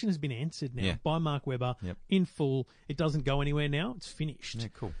 that question has been answered now by Mark Webber in full. It doesn't go anywhere now. It's finished. Yeah,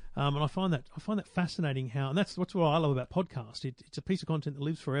 cool. And I find that fascinating how, and that's what I love about podcast. It's a piece of content that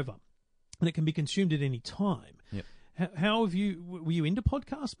lives forever, and it can be consumed at any time. Yep. How have you? Were you into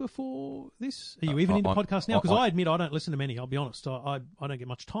podcasts before this? Are you even into podcasts now? Because I admit I don't listen to many. I'll be honest. I don't get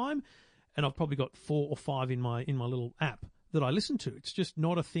much time, and I've probably got 4 or 5 in my little app that I listen to. It's just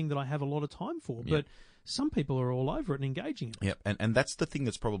not a thing that I have a lot of time for. But some people are all over it and engaging in it. Yeah, and that's the thing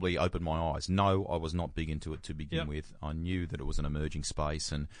that's probably opened my eyes. No, I was not big into it to begin with. I knew that it was an emerging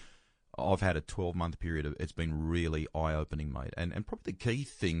space, and I've had a 12-month period. It's been really eye-opening, mate. And probably the key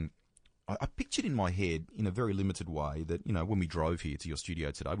thing, I pictured in my head, in a very limited way, that, you know, when we drove here to your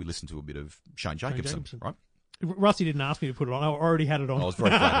studio today, we listened to a bit of Shane Jacobson, right? Rusty didn't ask me to put it on. I already had it on. I was very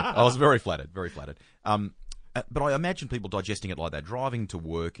flattered. I was very flattered. But I imagine people digesting it like that, driving to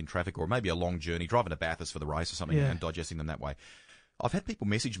work in traffic, or maybe a long journey, driving to Bathurst for the race or something, and digesting them that way. I've had people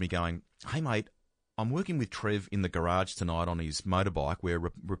message me going, "Hey, mate, I'm working with Trev in the garage tonight on his motorbike.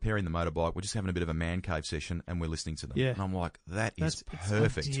 We're repairing the motorbike. We're just having a bit of a man cave session, and we're listening to them." Yeah. And I'm like, that's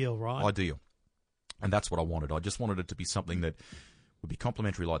perfect. It's ideal, right? Ideal. And that's what I wanted. I just wanted it to be something that would be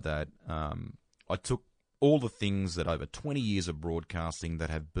complimentary like that. I took all the things that over 20 years of broadcasting that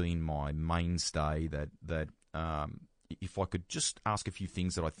have been my mainstay, that if I could just ask a few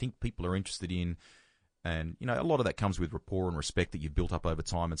things that I think people are interested in, and, you know, a lot of that comes with rapport and respect that you've built up over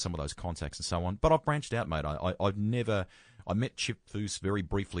time and some of those contacts and so on. But I've branched out, mate. I met Chip Foose very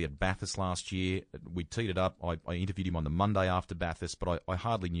briefly at Bathurst last year. We teed it up. I interviewed him on the Monday after Bathurst, but I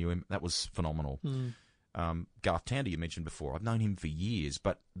hardly knew him. That was phenomenal. Garth Tander, you mentioned before. I've known him for years,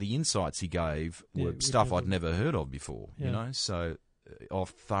 but the insights he gave were stuff I'd never heard of before, you know? So I've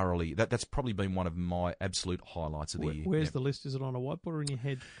thoroughly... That's probably been one of my absolute highlights of the year. Where's the list? Is it on a whiteboard or in your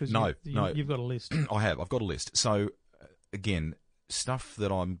head? No. You've got a list. I've got a list. So, again, stuff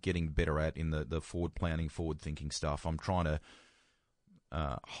that I'm getting better at in the forward planning, forward thinking stuff. I'm trying to...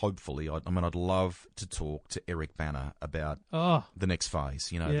 hopefully, I'd love to talk to Eric Banner about the next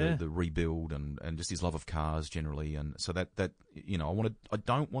phase, you know, the rebuild and just his love of cars generally. And so that you know, I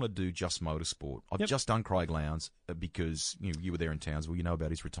don't want to do just motorsport. I've just done Craig Lowndes because you were there in Townsville. You know about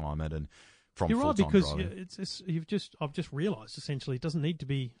his retirement and from You're right, full-time because driving. I've just realised essentially it doesn't need to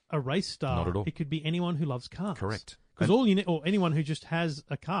be a race star. Not at all. It could be anyone who loves cars. Correct. Because all you need, or anyone who just has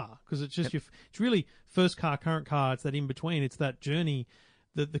a car, because it's just it's really first car, current car. It's that in between. It's that journey.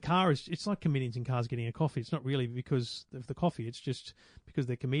 The car is, it's like comedians in cars getting a coffee. It's not really because of the coffee. It's just because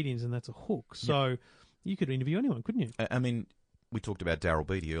they're comedians and that's a hook. So you could interview anyone, couldn't you? I mean, we talked about Daryl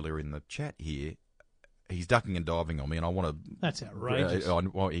Beattie earlier in the chat here. He's ducking and diving on me, and I want to... That's outrageous.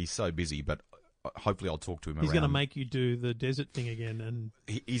 Well, he's so busy, but hopefully I'll talk to him. He's going to make you do the desert thing again. And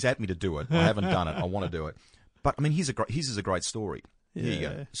he's at me to do it. I haven't done it. I want to do it. But, I mean, his is a great story. Yeah. Here you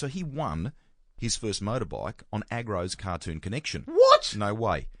go. So he won his first motorbike on Agro's Cartoon Connection. What? No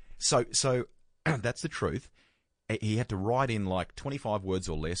way. So that's the truth. He had to write in like 25 words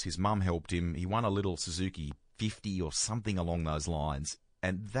or less. His mum helped him. He won a little Suzuki 50 or something along those lines.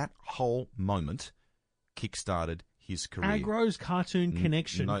 And that whole moment kick-started his career. Agro's Cartoon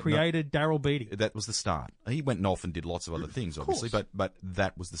Connection created Daryl Beattie. That was the start. He went off and did lots of other things, obviously, but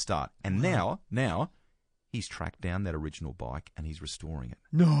that was the start. And now he's tracked down that original bike and he's restoring it.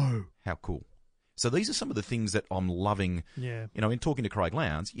 No. How cool. So these are some of the things that I'm loving. Yeah. You know, in talking to Craig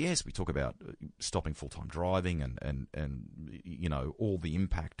Lowndes, yes, we talk about stopping full-time driving and you know, all the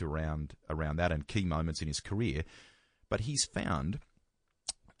impact around that and key moments in his career. But he's found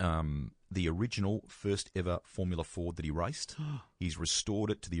the original first ever Formula Ford that he raced. He's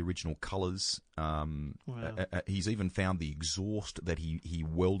restored it to the original colours. Wow. He's even found the exhaust that he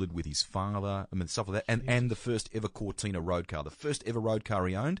welded with his father. I mean, stuff like that. And the first ever Cortina road car, the first ever road car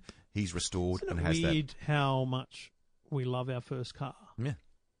he owned, he's restored and has that. Isn't it weird how much we love our first car? Yeah.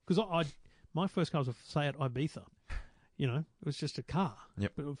 Because my first car was a Seat Ibiza. You know, it was just a car.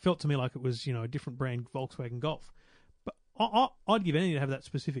 Yep. But it felt to me like it was, you know, a different brand Volkswagen Golf. But I'd give anything to have that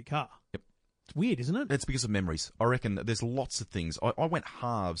specific car. Yep. It's weird, isn't it? It's because of memories. I reckon there's lots of things. I went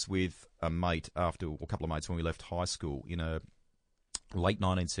halves with a mate a couple of mates when we left high school in a late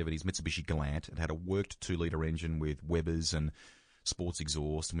 1970s Mitsubishi Galant. It had a worked 2-litre engine with Webers and sports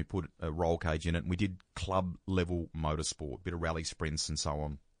exhaust, and we put a roll cage in it, and we did club-level motorsport, bit of rally sprints and so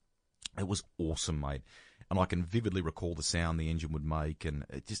on. It was awesome, mate. And I can vividly recall the sound the engine would make, and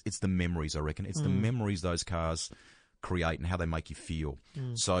it's the memories, I reckon. It's the memories those cars create and how they make you feel.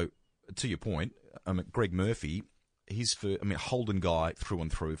 So, to your point, Greg Murphy, Holden guy through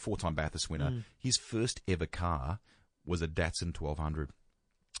and through, 4-time Bathurst winner. His first ever car was a Datsun 1200.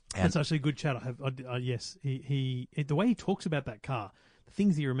 And that's actually a good chat. Yes, he the way he talks about that car, the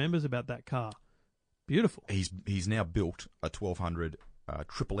things he remembers about that car, beautiful. He's now built a 1200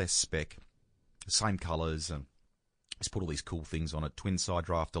 Triple S spec, same colours, and he's put all these cool things on it. Twin side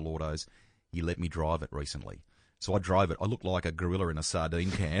draft Delortos. He let me drive it recently, so I drove it. I looked like a gorilla in a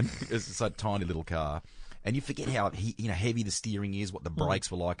sardine can. It's a tiny little car, and you forget how heavy the steering is, what the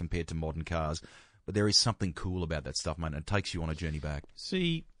brakes were like compared to modern cars. But there is something cool about that stuff, mate, and it takes you on a journey back.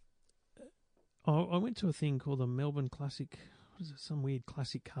 See, I went to a thing called the Melbourne Classic. What is it? Some weird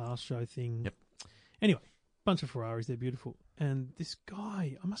classic car show thing. Yep. Anyway, bunch of Ferraris. They're beautiful. And this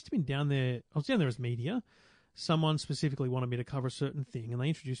guy, I must have been down there. I was down there as media. Someone specifically wanted me to cover a certain thing, and they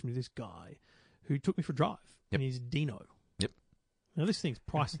introduced me to this guy who took me for a drive. Yep. And he's Dino. Yep. Now, this thing's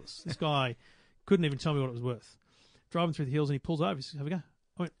priceless. This guy couldn't even tell me what it was worth. Driving through the hills, and he pulls over. He says, have a go.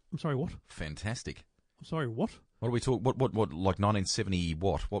 I went, I'm sorry, what? Fantastic. I'm sorry, what? What are we talking? What? Like 1970?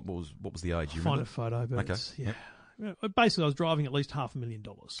 What? What was the age? You Find remember? a photo, but Okay. Yeah. Basically, I was driving at least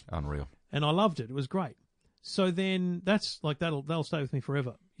 $500,000, Unreal. and I loved it. It was great. So then that's like that'll stay with me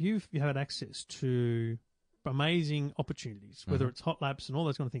forever. You had access to amazing opportunities, whether it's hot laps and all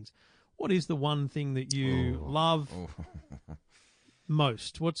those kind of things. What is the one thing that you love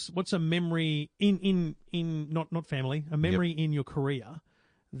most? What's a memory in not family, a memory in your career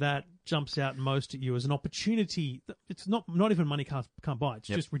that jumps out most at you as an opportunity? It's not even money can't buy. It's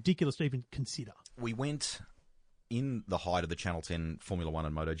just ridiculous to even consider. We went in the height of the Channel 10 Formula 1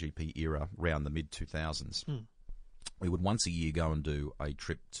 and MotoGP era, around the mid-2000s. We would once a year go and do a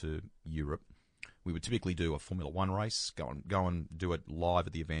trip to Europe. We would typically do a Formula 1 race, go and do it live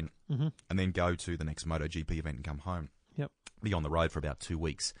at the event, and then go to the next MotoGP event and come home. Yep. Be on the road for about 2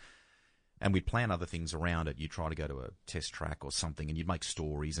 weeks. And we'd plan other things around it. You'd try to go to a test track or something, and you'd make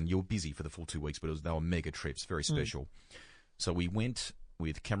stories, and you were busy for the full 2 weeks, but they were mega trips, very special. So we went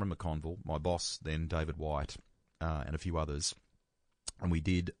with Cameron McConville, my boss, then David White, and a few others, and we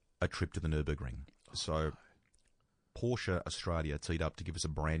did a trip to the Nürburgring. So Porsche Australia teed up to give us a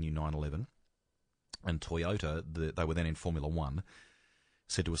brand new 911, and Toyota, they were then in Formula 1,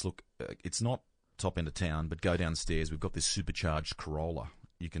 said to us, look, it's not top end of town, but go downstairs. We've got this supercharged Corolla.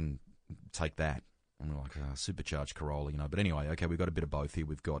 You can take that. And we're like, supercharged Corolla, But anyway, okay, we've got a bit of both here.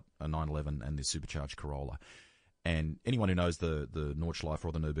 We've got a 911 and this supercharged Corolla. And anyone who knows the Nordschleife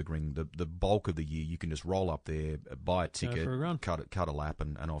or the Nürburgring, the bulk of the year, you can just roll up there, buy a ticket, cut a lap,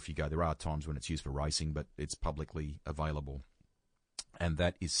 and off you go. There are times when it's used for racing, but it's publicly available. And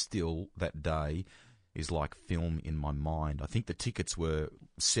that is still, that day is like film in my mind. I think the tickets were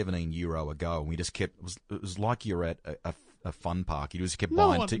 €17 a go, and we just kept, it was like you're at a fun park. You just kept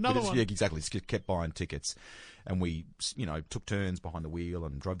buying tickets. Yeah, exactly. Just kept buying tickets. And we, took turns behind the wheel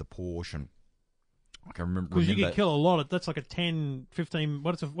and drove the Porsche, and I can remember because you can kill a lot. That's like a 10, 15.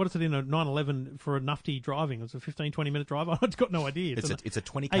 What is it in a 911 for a nufty driving? It's a 15, 20-minute drive. I've got no idea. It's a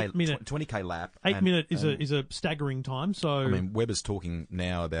 20k lap. 8 minute is a staggering time. So Webber's talking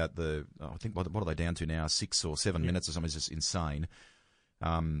now about I think what are they down to now? 6 or 7 minutes or something. It's just insane.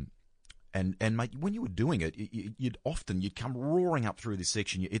 And mate, when you were doing it, you'd come roaring up through this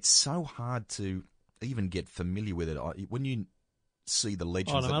section. It's so hard to even get familiar with it. When you see the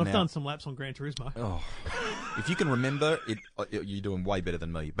legends. I've done some laps on Gran Turismo. Oh, if you can remember it, you're doing way better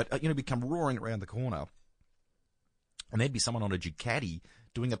than me. But we come roaring around the corner, and there'd be someone on a Ducati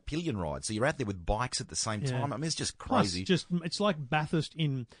doing a pillion ride. So you're out there with bikes at the same time. I mean, it's just crazy. Plus, it's like Bathurst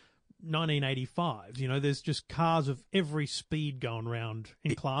in 1985. There's just cars of every speed going around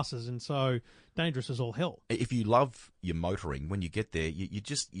in classes, and so dangerous as all hell. If you love your motoring, when you get there,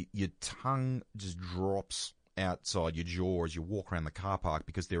 your tongue just drops outside your jaw as you walk around the car park,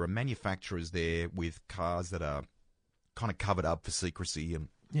 because there are manufacturers there with cars that are kind of covered up for secrecy. And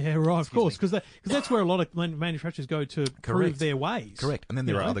yeah, right, of course, because that's where a lot of manufacturers go to prove their ways. Correct. And then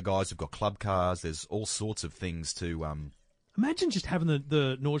there are other guys who've got club cars. There's all sorts of things to... Imagine just having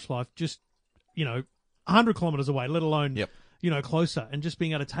the Nordschleife just, 100 kilometres away, let alone... closer, and just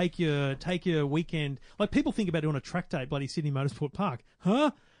being able to take your weekend. Like, people think about doing a track day at bloody Sydney Motorsport Park.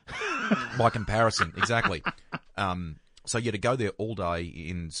 Huh? By comparison, exactly. So to go there all day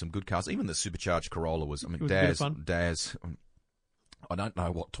in some good cars. Even the supercharged Corolla was. Daz. I don't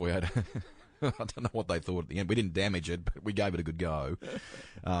know what Toyota. I don't know what they thought at the end. We didn't damage it, but we gave it a good go.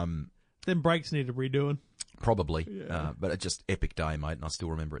 Them brakes needed redoing. Probably, but it's just epic day, mate, and I still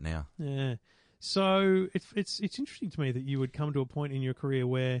remember it now. Yeah. So it's interesting to me that you would come to a point in your career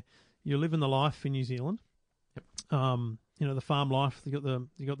where you're living the life in New Zealand. Yep. the farm life. You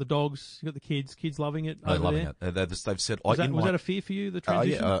got the dogs, you got the kids loving it. They're loving there. it. They've said, was that a fear for you? The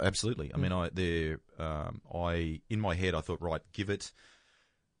transition? Yeah, absolutely. I mean, in my head, I thought, right, give it.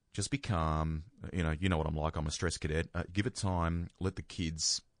 Just be calm. You know what I'm like. I'm a stress cadet. Give it time. Let the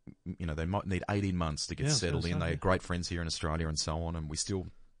kids. They might need 18 months to get settled in. They have great friends here in Australia and so on, and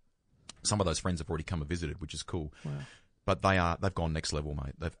some of those friends have already come and visited, which is cool. Wow. But they've gone next level,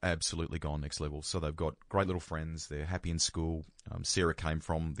 mate. They've absolutely gone next level. So they've got great little friends. They're happy in school. Sarah came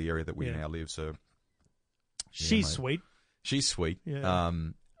from the area that we now live, so she's sweet. She's sweet. Yeah.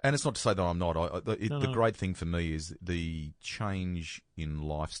 And it's not to say that I'm not. The great thing for me is the change in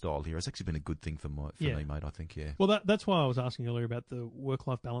lifestyle here has actually been a good thing for me, mate, I think, yeah. Well, that's why I was asking earlier about the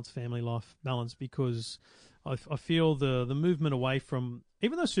work-life balance, family life balance, because I feel the movement away from,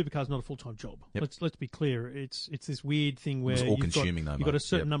 even though Supercar's not a full-time job, let's be clear, it's this weird thing where you've got a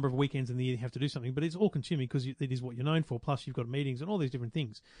certain number of weekends in the year you have to do something, but it's all-consuming because it is what you're known for, plus you've got meetings and all these different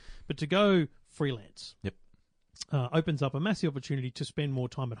things. But to go freelance... opens up a massive opportunity to spend more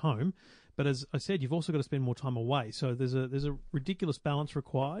time at home, but as I said, you've also got to spend more time away. So there's a ridiculous balance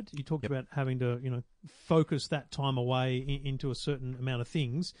required. You talked about having to focus that time away into a certain amount of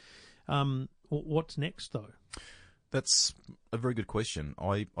things. What's next though? That's a very good question.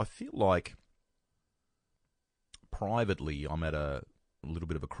 I feel like privately I'm at a little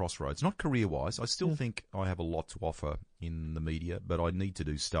bit of a crossroads. Not career-wise. I still think I have a lot to offer in the media, but I need to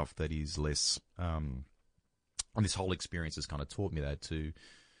do stuff that is less. And this whole experience has kind of taught me that too.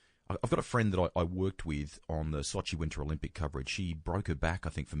 I've got a friend that I worked with on the Sochi Winter Olympic coverage. She broke her back, I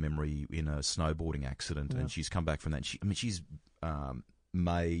think, from memory, in a snowboarding accident, and she's come back from that. She's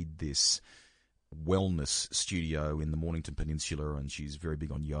made this wellness studio in the Mornington Peninsula, and she's very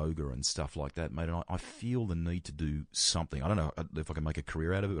big on yoga and stuff like that, mate. And I feel the need to do something. I don't know if I can make a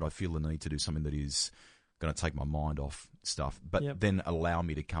career out of it, but I feel the need to do something that is going to take my mind off stuff, but then allow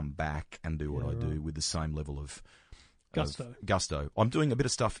me to come back and do what I do with the same level of gusto. I'm doing a bit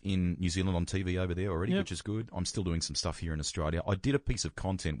of stuff in New Zealand on TV over there already, which is good. I'm still doing some stuff here in Australia. I did a piece of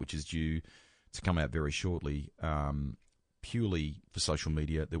content which is due to come out very shortly, purely for social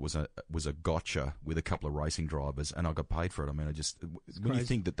media. There was a gotcha with a couple of racing drivers, and I got paid for it. I mean, when you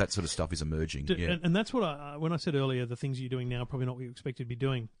think that sort of stuff is emerging, and that's what when I said earlier, the things you're doing now are probably not what you expected to be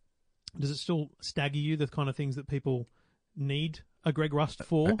doing. Does it still stagger you, the kind of things that people need a Greg Rust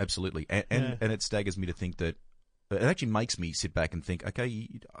for? Absolutely. And it staggers me to think that it actually makes me sit back and think, okay,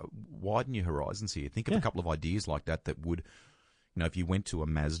 widen your horizons here. Think of a couple of ideas like that would, if you went to a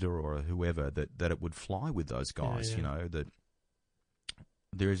Mazda or a whoever, that it would fly with those guys, that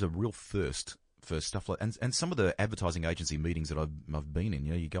there is a real thirst for stuff like, and some of the advertising agency meetings that I've been in,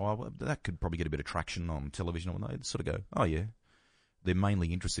 you go, well, that could probably get a bit of traction on television, and they sort of go, oh yeah. They're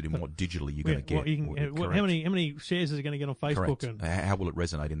mainly interested in what digitally you're going to get. How many shares is it going to get on Facebook? Correct. And how will it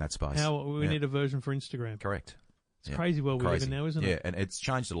resonate in that space? We need a version for Instagram. Correct. It's crazy world we live in now, isn't it? Yeah, and it's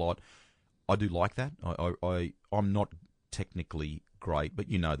changed a lot. I do like that. I'm not technically great, but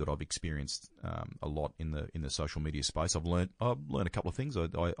you know that I've experienced a lot in the social media space. I've learned a couple of things.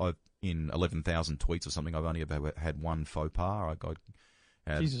 I've in 11,000 tweets or something, I've only ever had one faux pas.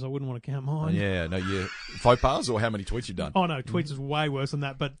 Jesus, I wouldn't want to count mine. Faux pas or how many tweets you've done? Oh, no, tweets is way worse than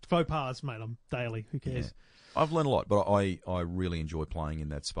that, but faux pas, mate, I'm daily. Who cares? Yeah. I've learned a lot, but I really enjoy playing in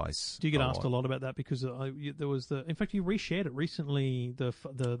that space. Do you get asked a lot about that? Because there was in fact, you reshared it recently, the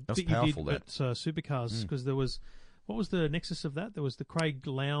bit you did at Supercars, because there was, what was the nexus of that? There was the Craig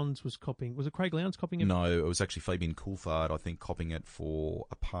Lowndes was copying. Was it Craig Lowndes copying it? No, it was actually Fabian Coulthard, I think, copying it for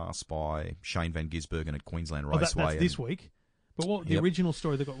a pass by Shane Van Gisbergen at Queensland Raceway. That's this week. But what the original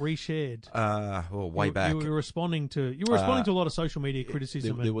story that got reshared? Way back. You were responding to a lot of social media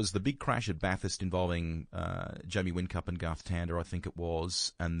criticism. There was the big crash at Bathurst involving Jamie Whincup and Garth Tander, I think it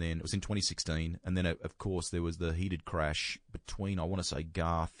was, and then it was in 2016. And then, of course, there was the heated crash between, I want to say,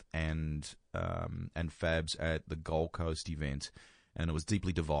 Garth and Fabs at the Gold Coast event, and it was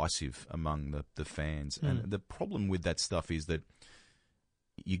deeply divisive among the fans. And the problem with that stuff is that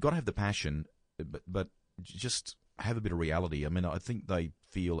you got to have the passion, but just have a bit of reality. I mean, I think they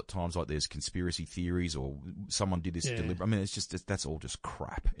feel at times like there's conspiracy theories or someone did this deliberately. I mean, that's all just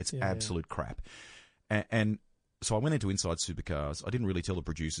crap. It's absolute crap. And so I went into Inside Supercars. I didn't really tell the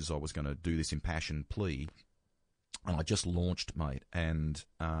producers I was going to do this impassioned plea. And I just launched, mate. And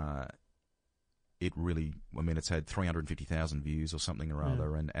it really, I mean, it's had 350,000 views or something or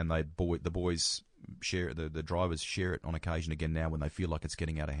other. And the boys share it, the drivers share it on occasion again now when they feel like it's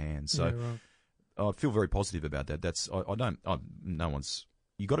getting out of hand. So I feel very positive about that.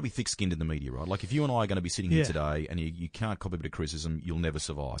 You got to be thick-skinned in the media, right? Like if you and I are going to be sitting here today and you can't cop a bit of criticism, you'll never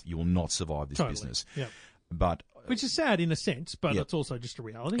survive. You will not survive this business. Yep. But Which is sad in a sense, but it's also just a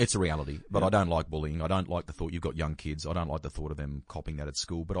reality. It's a reality, but I don't like bullying. I don't like the thought. You've got young kids. I don't like the thought of them copying that at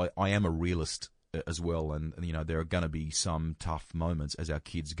school. But I am a realist as well, and you know, there are going to be some tough moments as our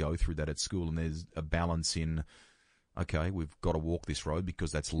kids go through that at school, and there's a balance in, okay, we've got to walk this road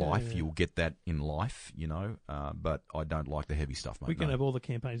because that's life. Yeah. You'll get that in life, you know, but I don't like the heavy stuff, mate. We can have all the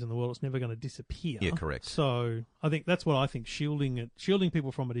campaigns in the world. It's never going to disappear. Yeah, correct. So I think that's what I think. Shielding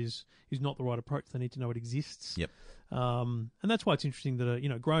people from it is not the right approach. They need to know it exists. Yep. And that's why it's interesting that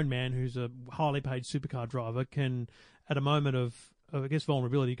a grown man who's a highly paid supercar driver can, at a moment of I guess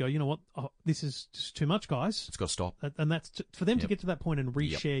vulnerability, go, you know what, this is just too much, guys. It's got to stop. And that's for them to get to that point and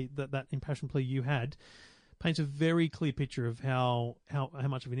reshare that impassioned plea you had. Paints a very clear picture of how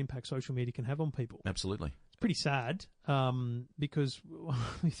much of an impact social media can have on people. Absolutely. It's pretty sad because when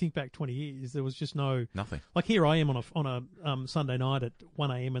you think back 20 years, there was just nothing. Like here I am on a Sunday night at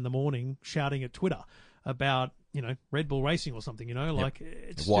 1 a.m. in the morning shouting at Twitter about, you know, Red Bull Racing or something, you know, like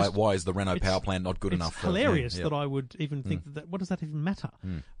it's why is the Renault power plant not good enough? It's hilarious that I would even think that what does that even matter?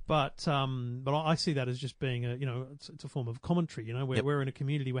 But I see that as just being it's a form of commentary, you know, where we're in a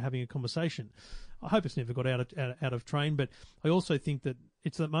community, we're having a conversation. I hope it's never got out of train, but I also think that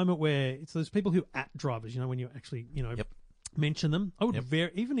it's that moment where it's those people who at drivers, you know, when you actually, you know, mention them. I would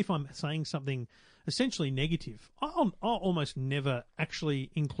even if I'm saying something essentially negative, I'll almost never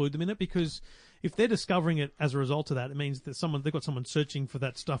actually include them in it, because if they're discovering it as a result of that, it means that they've got someone searching for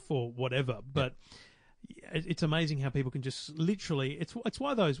that stuff or whatever. But it's amazing how people can just literally. It's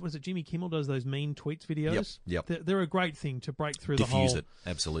why Jimmy Kimmel does those mean tweets videos. Yep. They're a great thing to break through Diffuse it.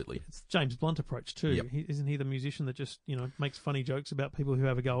 Absolutely. It's James Blunt approach too. Yep. Isn't he the musician that just, you know, makes funny jokes about people who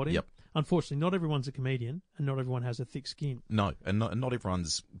have a go at him? Yep. Unfortunately, not everyone's a comedian, and not everyone has a thick skin. No, and not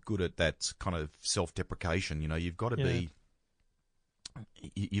everyone's good at that kind of self-deprecation. You know, you've got to be.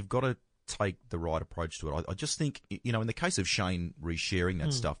 You've got to take the right approach to it. I just think, you know, in the case of Shane resharing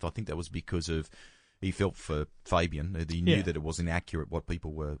that stuff, I think that was because of he felt for Fabian. He knew that it was inaccurate what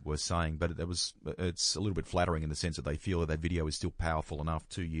people were saying, but it's a little bit flattering in the sense that they feel that video is still powerful enough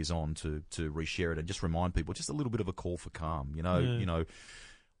 2 years on to reshare it and just remind people, just a little bit of a call for calm. You know, you know,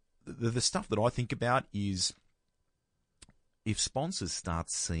 the stuff that I think about is, if sponsors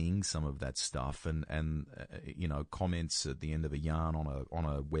start seeing some of that stuff and you know, comments at the end of a yarn on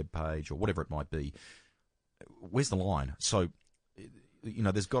a web page or whatever it might be, where's the line? So, you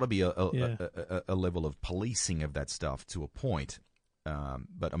know, there's got to be a level of policing of that stuff to a point.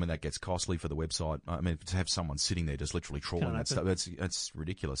 But I mean, that gets costly for the website. I mean, to have someone sitting there just literally trawling that stuff, that's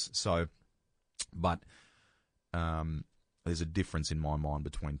ridiculous. So, but there's a difference in my mind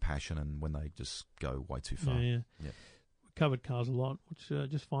between passion and when they just go way too far. Yeah. Covered cars a lot.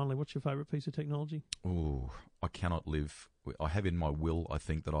 Just finally, what's your favourite piece of technology? Oh, I cannot live. I have in my will, I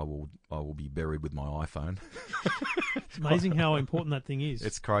think, that I will be buried with my iPhone. It's amazing how important that thing is.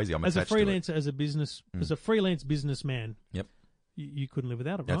 It's crazy. I'm as a freelancer, to it. as a business, as a freelance businessman. Yep. You couldn't live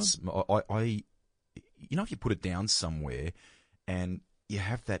without it, right? I you know, if you put it down somewhere, and you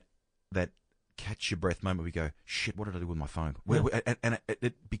have that catch your breath moment where you go, shit, what did I do with my phone?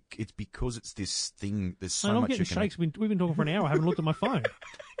 It's because it's this thing. There's so much. I'm getting shakes. We've been talking for an hour. I haven't looked at my phone,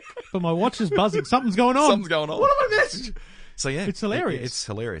 but my watch is buzzing. Something's going on. What have I missed? So yeah, it's hilarious. It's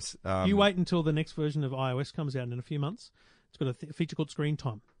hilarious. You wait until the next version of iOS comes out in a few months. It's got a feature called Screen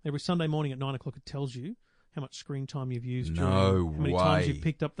Time. Every Sunday morning at 9 o'clock, it tells you how much screen time you've used. How many times you've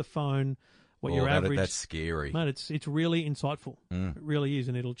picked up the phone. What your average. That's scary. Mate, it's really insightful. It really is,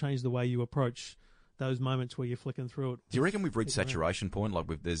 and it'll change the way you approach those moments where you're flicking through it. Do you reckon we've reached saturation point? Like,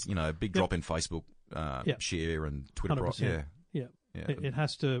 there's, you know, a big drop in Facebook share and Twitter. 100%. Yeah. It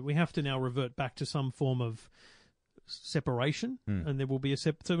has to. We have to now revert back to some form of separation, and there will be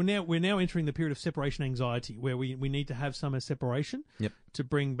so we're now entering the period of separation anxiety, where we need to have some separation to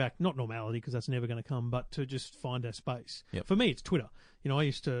bring back not normality, because that's never going to come, but to just find our space. For me, it's Twitter. You know,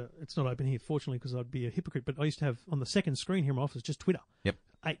 it's not open here, fortunately, because I'd be a hypocrite, but I used to have on the second screen here in my office just Twitter.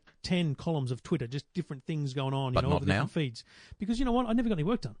 8-10 columns of Twitter, just different things going on, but you know, all the different feeds. Because you know what? I never got any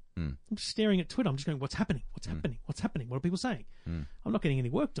work done. I'm just staring at Twitter. I'm just going, what's happening? What's happening? What's happening? What are people saying? I'm not getting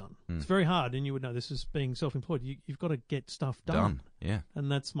any work done. It's very hard, and you would know this as being self-employed. You've got to get stuff done. Yeah.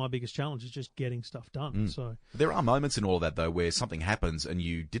 And that's my biggest challenge, is just getting stuff done. So there are moments in all of that, though, where something happens and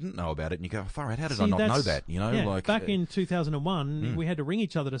you didn't know about it, and you go, far out, how did I not know that? You know, like back in 2001, we had to ring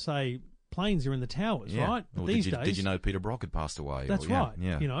each other to say, planes are in the towers, right? Well, these days, did you know Peter Brock had passed away? That's right.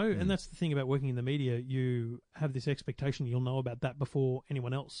 Yeah. You know, and that's the thing about working in the media. You have this expectation you'll know about that before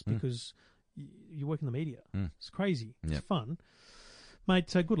anyone else, because you work in the media. It's crazy. It's fun.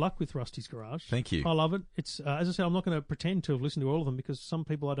 Mate, good luck with Rusty's Garage. Thank you. I love it. It's as I said, I'm not going to pretend to have listened to all of them because some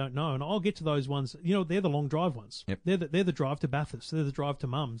people I don't know, and I'll get to those ones. You know, they're the long drive ones. Yep. They're the drive to Bathurst. They're the drive to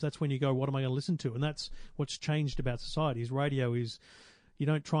Mums. That's when you go, what am I going to listen to? And that's what's changed about society. Is radio is. You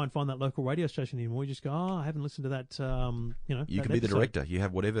don't try and find that local radio station anymore. You just go, I haven't listened to that. You can be the director. You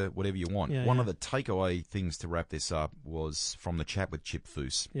have whatever you want. Yeah, One of the takeaway things to wrap this up was from the chat with Chip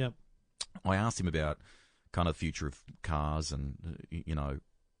Foose. Yep. I asked him about kind of the future of cars and,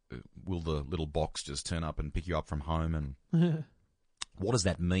 will the little box just turn up and pick you up from home? And what does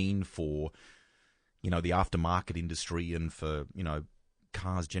that mean for, the aftermarket industry and for,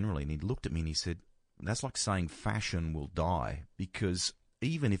 cars generally? And he looked at me and he said, that's like saying fashion will die, because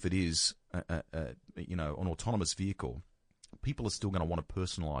even if it is, an autonomous vehicle, people are still going to want to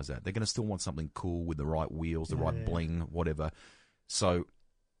personalise that. They're going to still want something cool with the right wheels, the right bling, whatever. So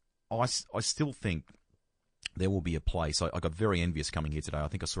I still think there will be a place. I got very envious coming here today. I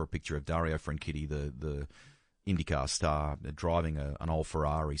think I saw a picture of Dario Franchitti, the IndyCar star, driving an old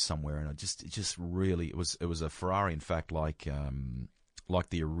Ferrari somewhere, and it just really it was a Ferrari, in fact, like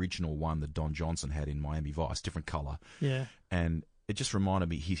the original one that Don Johnson had in Miami Vice, different colour. Yeah. And it just reminded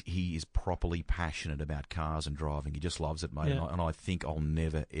me he is properly passionate about cars and driving. He just loves it, mate. Yeah. And I think I'll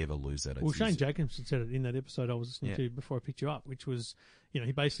never, ever lose that. Well, Shane Jacobson said it in that episode I was listening to before I picked you up, which was,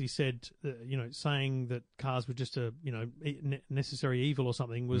 he basically said, saying that cars were just a, necessary evil or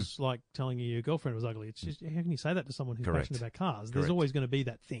something was like telling you your girlfriend was ugly. It's just, how can you say that to someone who's passionate about cars? There's always going to be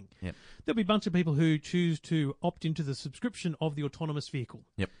that thing. Yep. There'll be a bunch of people who choose to opt into the subscription of the autonomous vehicle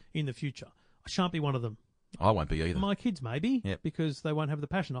in the future. I shan't be one of them. I won't be either. My kids maybe, because they won't have the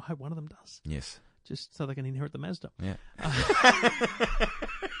passion. I hope one of them does. Yes. Just so they can inherit the Mazda. Yeah.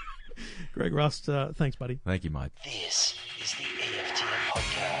 Greg Rust, thanks, buddy. Thank you, mate. This is the EFTM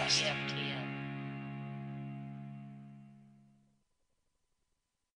Podcast.